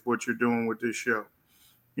with what you're doing with this show.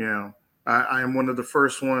 I am one of the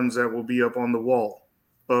first ones that will be up on the wall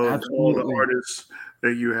of Absolutely. all the artists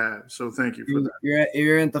that you have. So thank you for that.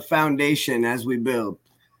 You're at the foundation as we build.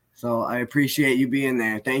 So I appreciate you being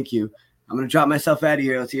there. Thank you. I'm going to drop myself out of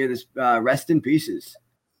here. Let's hear this. Rest in Pieces.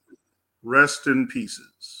 Rest in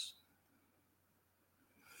Pieces.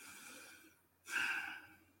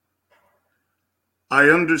 I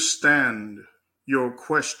understand your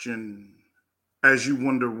question as you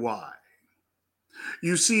wonder why.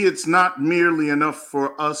 You see, it's not merely enough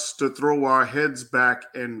for us to throw our heads back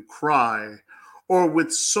and cry, or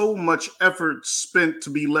with so much effort spent to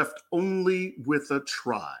be left only with a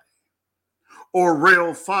try, or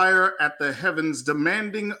rail fire at the heavens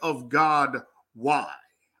demanding of God why.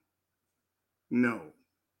 No.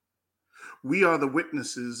 We are the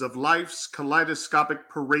witnesses of life's kaleidoscopic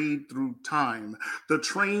parade through time, the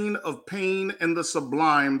train of pain and the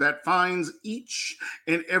sublime that finds each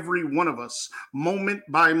and every one of us, moment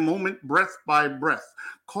by moment, breath by breath,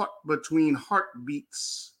 caught between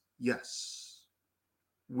heartbeats. Yes,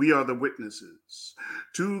 we are the witnesses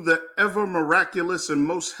to the ever miraculous and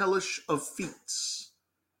most hellish of feats.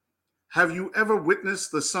 Have you ever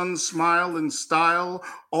witnessed the sun smile in style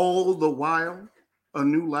all the while a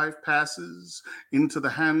new life passes into the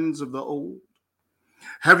hands of the old?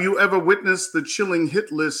 Have you ever witnessed the chilling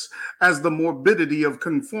hit list as the morbidity of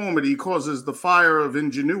conformity causes the fire of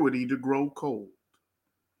ingenuity to grow cold?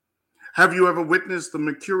 Have you ever witnessed the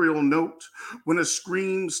mercurial note when a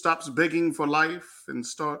scream stops begging for life and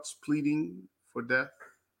starts pleading for death?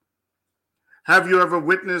 Have you ever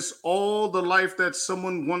witnessed all the life that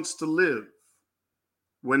someone wants to live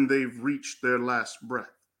when they've reached their last breath?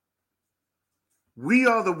 We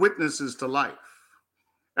are the witnesses to life,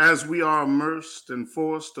 as we are immersed and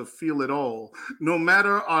forced to feel it all, no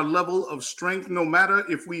matter our level of strength, no matter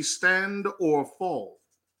if we stand or fall.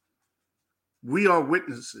 We are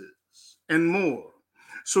witnesses and more,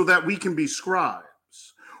 so that we can be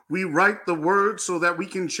scribes. We write the words so that we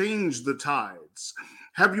can change the tides.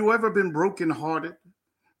 Have you ever been brokenhearted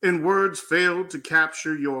and words failed to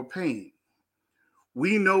capture your pain?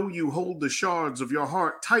 We know you hold the shards of your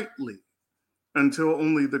heart tightly until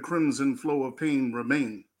only the crimson flow of pain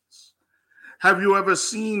remains. Have you ever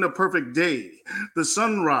seen a perfect day, the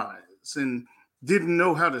sunrise, and didn't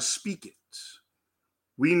know how to speak it?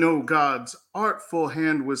 We know God's artful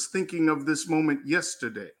hand was thinking of this moment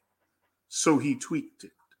yesterday, so he tweaked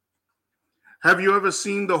it. Have you ever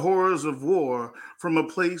seen the horrors of war from a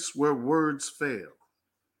place where words fail?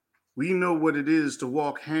 We know what it is to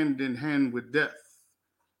walk hand in hand with death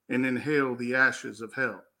and inhale the ashes of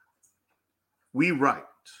hell. We write.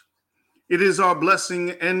 It is our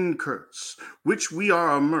blessing and curse, which we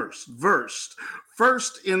are immersed, versed,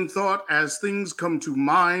 first in thought as things come to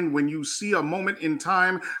mind when you see a moment in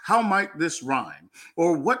time. How might this rhyme?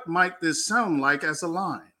 Or what might this sound like as a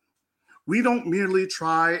line? We don't merely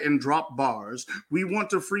try and drop bars. We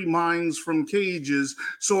want to free minds from cages,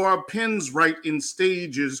 so our pens write in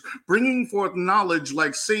stages, bringing forth knowledge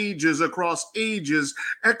like sages across ages,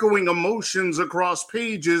 echoing emotions across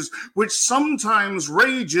pages, which sometimes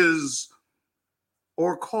rages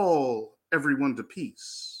or call everyone to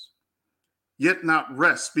peace, yet not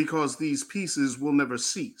rest because these pieces will never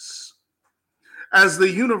cease. As the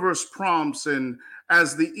universe prompts and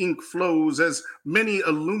as the ink flows, as many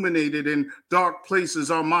illuminated in dark places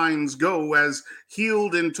our minds go, as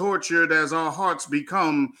healed and tortured as our hearts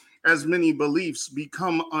become, as many beliefs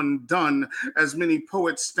become undone, as many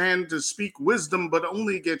poets stand to speak wisdom but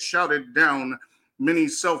only get shouted down, many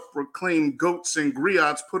self-proclaimed goats and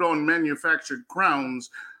griots put on manufactured crowns.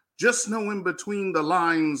 Just know in between the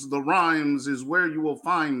lines, the rhymes is where you will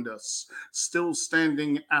find us, still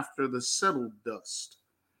standing after the settled dust.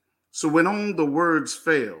 So when all the words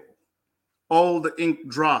fail, all the ink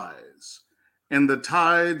dries, and the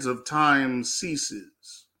tides of time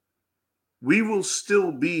ceases, we will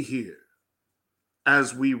still be here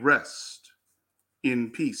as we rest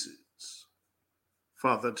in pieces.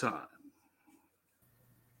 Father Time.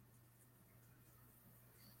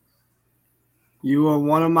 You are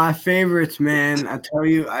one of my favorites, man. I tell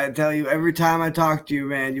you, every time I talk to you,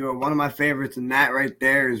 man, you are one of my favorites, and that right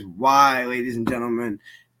there is why, ladies and gentlemen.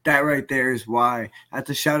 That right there is why. That's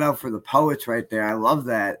a shout out for the poets right there. I love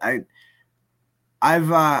that.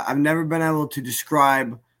 I've never been able to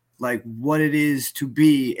describe like what it is to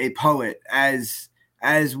be a poet as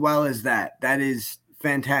well as that. That is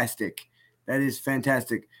fantastic. That is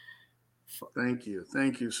fantastic. Thank you,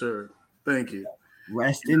 sir. Thank you.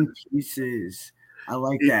 Rest in pieces. I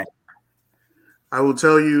like that. I will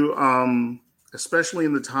tell you, especially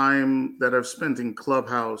in the time that I've spent in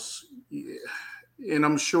Clubhouse, and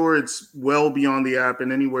I'm sure it's well beyond the app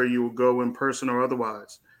and anywhere you will go in person or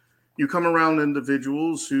otherwise, you come around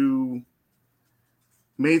individuals who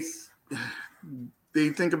they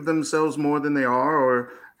think of themselves more than they are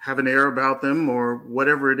or have an air about them or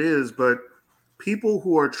whatever it is, but people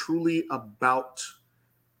who are truly about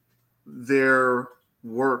their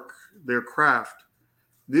work, their craft.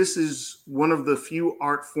 This is one of the few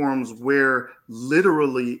art forms where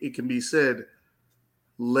literally it can be said,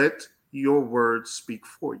 let your words speak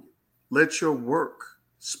for you. Let your work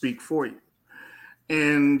speak for you.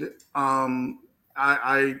 And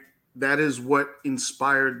I that is what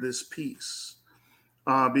inspired this piece,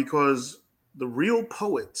 because the real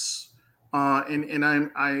poets, and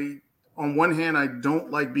I on one hand, I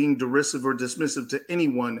don't like being derisive or dismissive to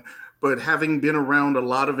anyone, but having been around a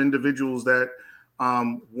lot of individuals that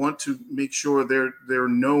want to make sure they're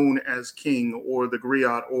known as king or the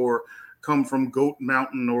griot or come from Goat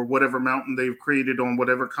Mountain or whatever mountain they've created on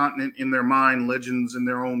whatever continent in their mind, legends in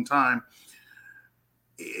their own time.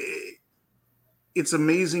 It's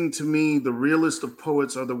amazing to me. The realest of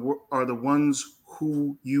poets are the ones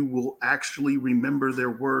who you will actually remember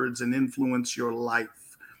their words and influence your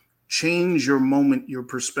life, change your moment, your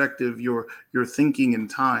perspective, your thinking in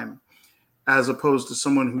time, as opposed to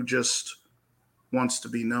someone who just wants to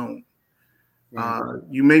be known.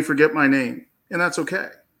 You may forget my name, and that's okay.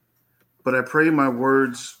 But I pray my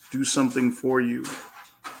words do something for you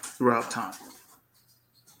throughout time.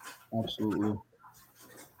 Absolutely.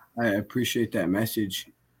 I appreciate that message.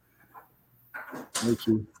 Thank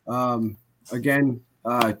you. Again,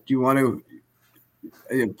 do you want to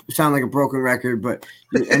sound like a broken record, but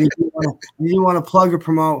anything you want to plug or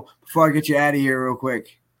promote before I get you out of here real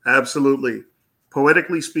quick? Absolutely.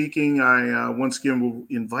 Poetically speaking, I once again will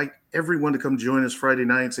invite everyone to come join us Friday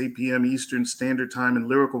nights, 8 p.m. Eastern Standard Time in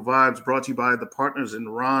Lyrical Vibes, brought to you by the Partners in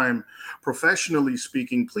Rhyme. Professionally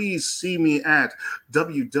speaking, please see me at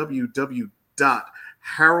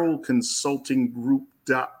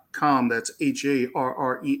www.harrellconsultinggroup.com. That's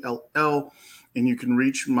HARRELL. And you can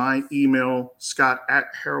reach my email,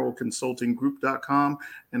 scott@harrellconsultinggroup.com,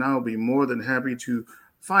 and I'll be more than happy to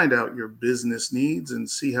find out your business needs and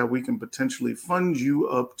see how we can potentially fund you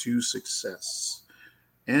up to success.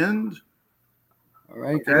 And all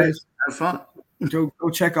right, guys, have fun. Go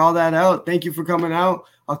check all that out. Thank you for coming out.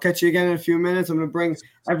 I'll catch you again in a few minutes. I'm gonna bring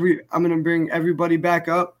everybody back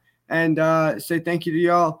up and say thank you to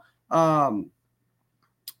y'all. Thanks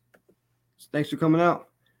for coming out.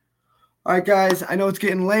 All right, guys. I know it's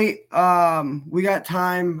getting late. We got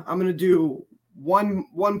time. I'm gonna do one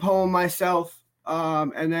poem myself.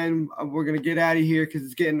 And then we're going to get out of here because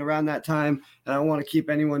it's getting around that time and I don't want to keep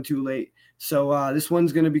anyone too late. So this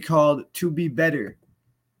one's going to be called To Be Better.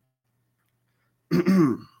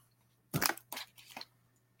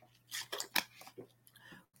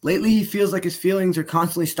 Lately, he feels like his feelings are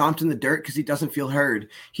constantly stomped in the dirt because he doesn't feel heard.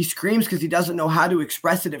 He screams because he doesn't know how to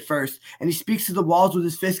express it at first, and he speaks to the walls with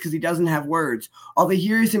his fists because he doesn't have words. All they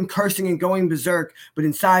hear is him cursing and going berserk, but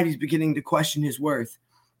inside he's beginning to question his worth.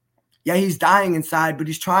 Yeah, he's dying inside, but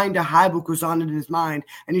he's trying to hide what goes on in his mind,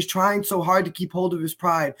 and he's trying so hard to keep hold of his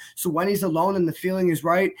pride. So when he's alone and the feeling is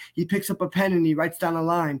right, he picks up a pen and he writes down a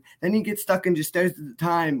line. Then he gets stuck and just stares at the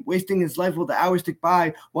time, wasting his life while the hours tick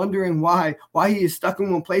by, wondering why he is stuck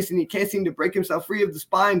in one place and he can't seem to break himself free of the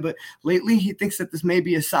spine. But lately, he thinks that this may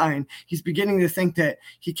be a sign. He's beginning to think that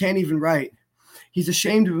he can't even write. He's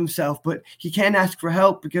ashamed of himself, but he can't ask for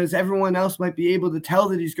help because everyone else might be able to tell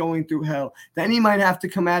that he's going through hell. Then he might have to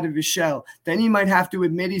come out of his shell. Then he might have to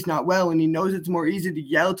admit he's not well, and he knows it's more easy to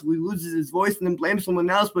yell till he loses his voice and then blame someone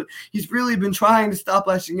else, but he's really been trying to stop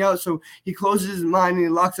lashing out, so he closes his mind and he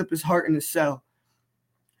locks up his heart in his cell.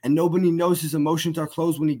 And nobody knows his emotions are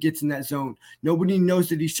closed when he gets in that zone. Nobody knows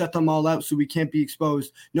that he shut them all out so he can't be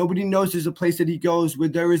exposed. Nobody knows there's a place that he goes where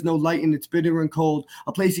there is no light and it's bitter and cold.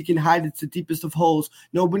 A place he can hide, it's the deepest of holes.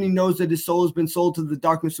 Nobody knows that his soul has been sold to the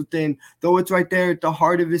darkness within, though it's right there at the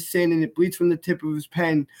heart of his sin and it bleeds from the tip of his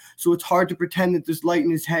pen. So it's hard to pretend that there's light in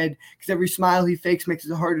his head because every smile he fakes makes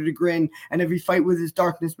it harder to grin, and every fight with his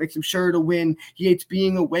darkness makes him sure to win. He hates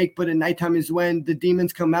being awake, but at nighttime is when the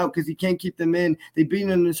demons come out because he can't keep them in. They beat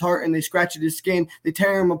him his heart and they scratch at his skin. They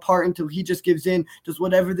tear him apart until he just gives in, does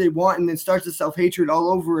whatever they want, and then starts the self-hatred all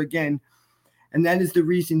over again. And that is the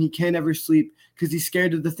reason he can't ever sleep, because he's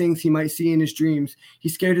scared of the things he might see in his dreams.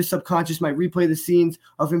 He's scared his subconscious might replay the scenes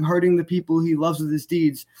of him hurting the people he loves with his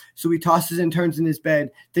deeds. So he tosses and turns in his bed,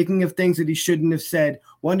 thinking of things that he shouldn't have said,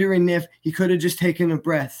 wondering if he could have just taken a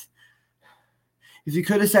breath. If he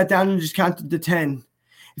could have sat down and just counted to 10.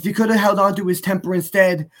 If he could have held on to his temper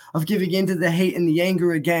instead of giving in to the hate and the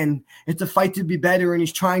anger again. It's a fight to be better and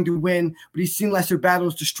he's trying to win, but he's seen lesser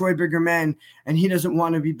battles destroy bigger men, and he doesn't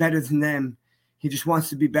want to be better than them. He just wants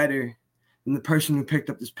to be better than the person who picked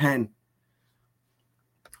up this pen.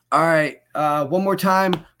 All right, one more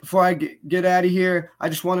time before I get out of here, I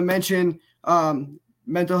just want to mention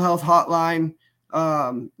mental health hotline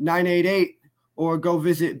 988, or go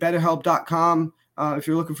visit betterhelp.com. If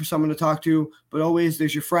you're looking for someone to talk to, but always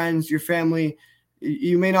there's your friends, your family.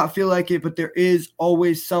 You may not feel like it, but there is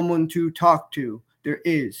always someone to talk to. There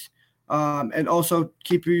is. And also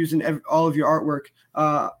keep using all of your artwork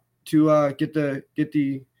to get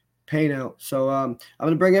the pain out. So I'm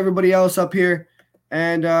going to bring everybody else up here,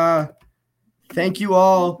 and thank you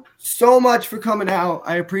all so much for coming out.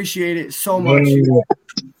 I appreciate it so much. You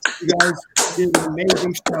guys did an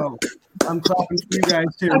amazing show. I'm clapping for you guys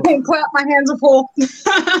too. I can't clap, my hands are full.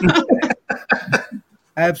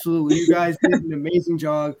 Absolutely. You guys did an amazing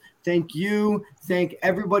job. Thank you. Thank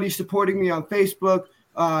everybody supporting me on Facebook,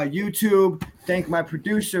 YouTube. Thank my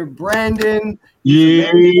producer, Brandon.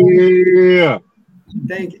 Yeah.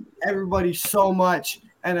 Thank everybody so much,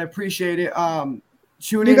 and I appreciate it. Tune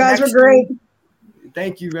in. You guys were great.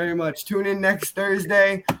 Thank you very much. Tune in next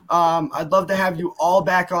Thursday. I'd love to have you all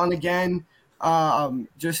back on again.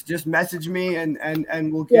 Just message me and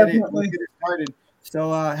we'll get it started.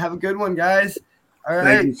 So have a good one, guys. All right.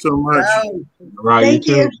 Thank you so much. Right. Thank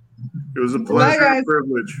you. It was a pleasure and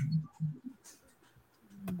privilege.